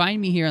 You can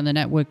find me here on the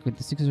network with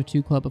the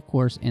 602 Club, of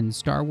course, and the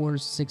Star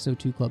Wars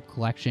 602 Club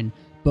collection.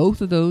 Both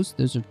of those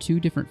are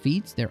two different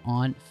feeds. They're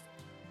on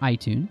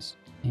iTunes,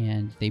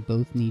 and they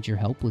both need your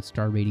help with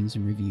star ratings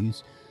and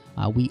reviews.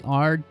 We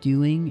are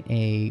doing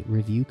a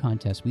review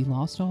contest. We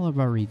lost all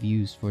of our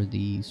reviews for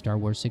the Star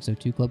Wars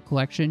 602 Club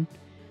collection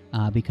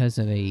because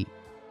of a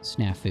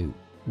snafu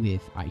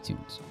with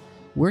iTunes.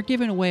 We're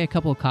giving away a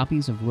couple of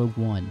copies of Rogue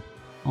One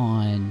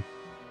on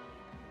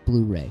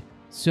Blu-ray.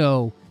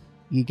 So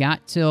you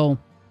got till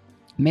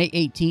May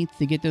 18th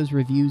to get those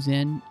reviews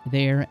in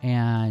there,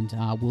 and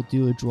we'll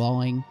do a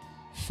drawing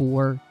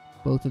for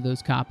both of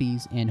those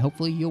copies, and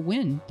hopefully you'll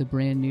win the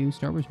brand new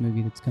Star Wars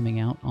movie that's coming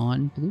out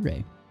on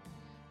Blu-ray.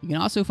 You can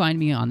also find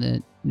me on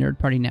the Nerd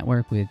Party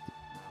Network with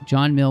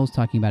John Mills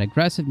talking about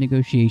aggressive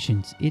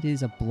negotiations. It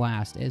is a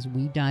blast as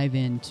we dive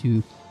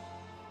into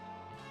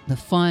the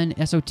fun,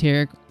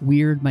 esoteric,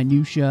 weird,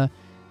 minutia,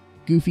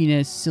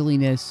 goofiness,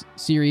 silliness,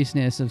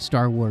 seriousness of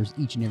Star Wars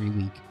each and every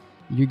week.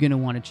 You're going to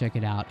want to check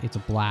it out. It's a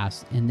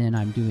blast. And then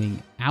I'm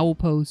doing Owl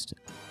Post,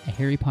 a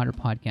Harry Potter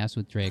podcast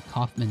with Dre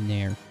Kaufman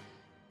there,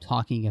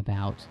 talking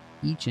about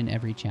each and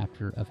every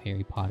chapter of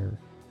Harry Potter.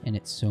 And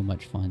it's so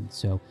much fun.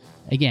 So,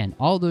 again,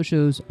 all those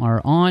shows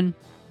are on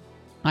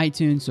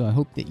iTunes, so I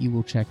hope that you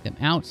will check them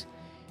out.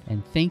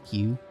 And thank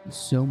you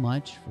so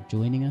much for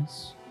joining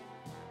us.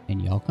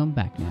 And y'all come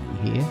back now,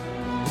 you hear?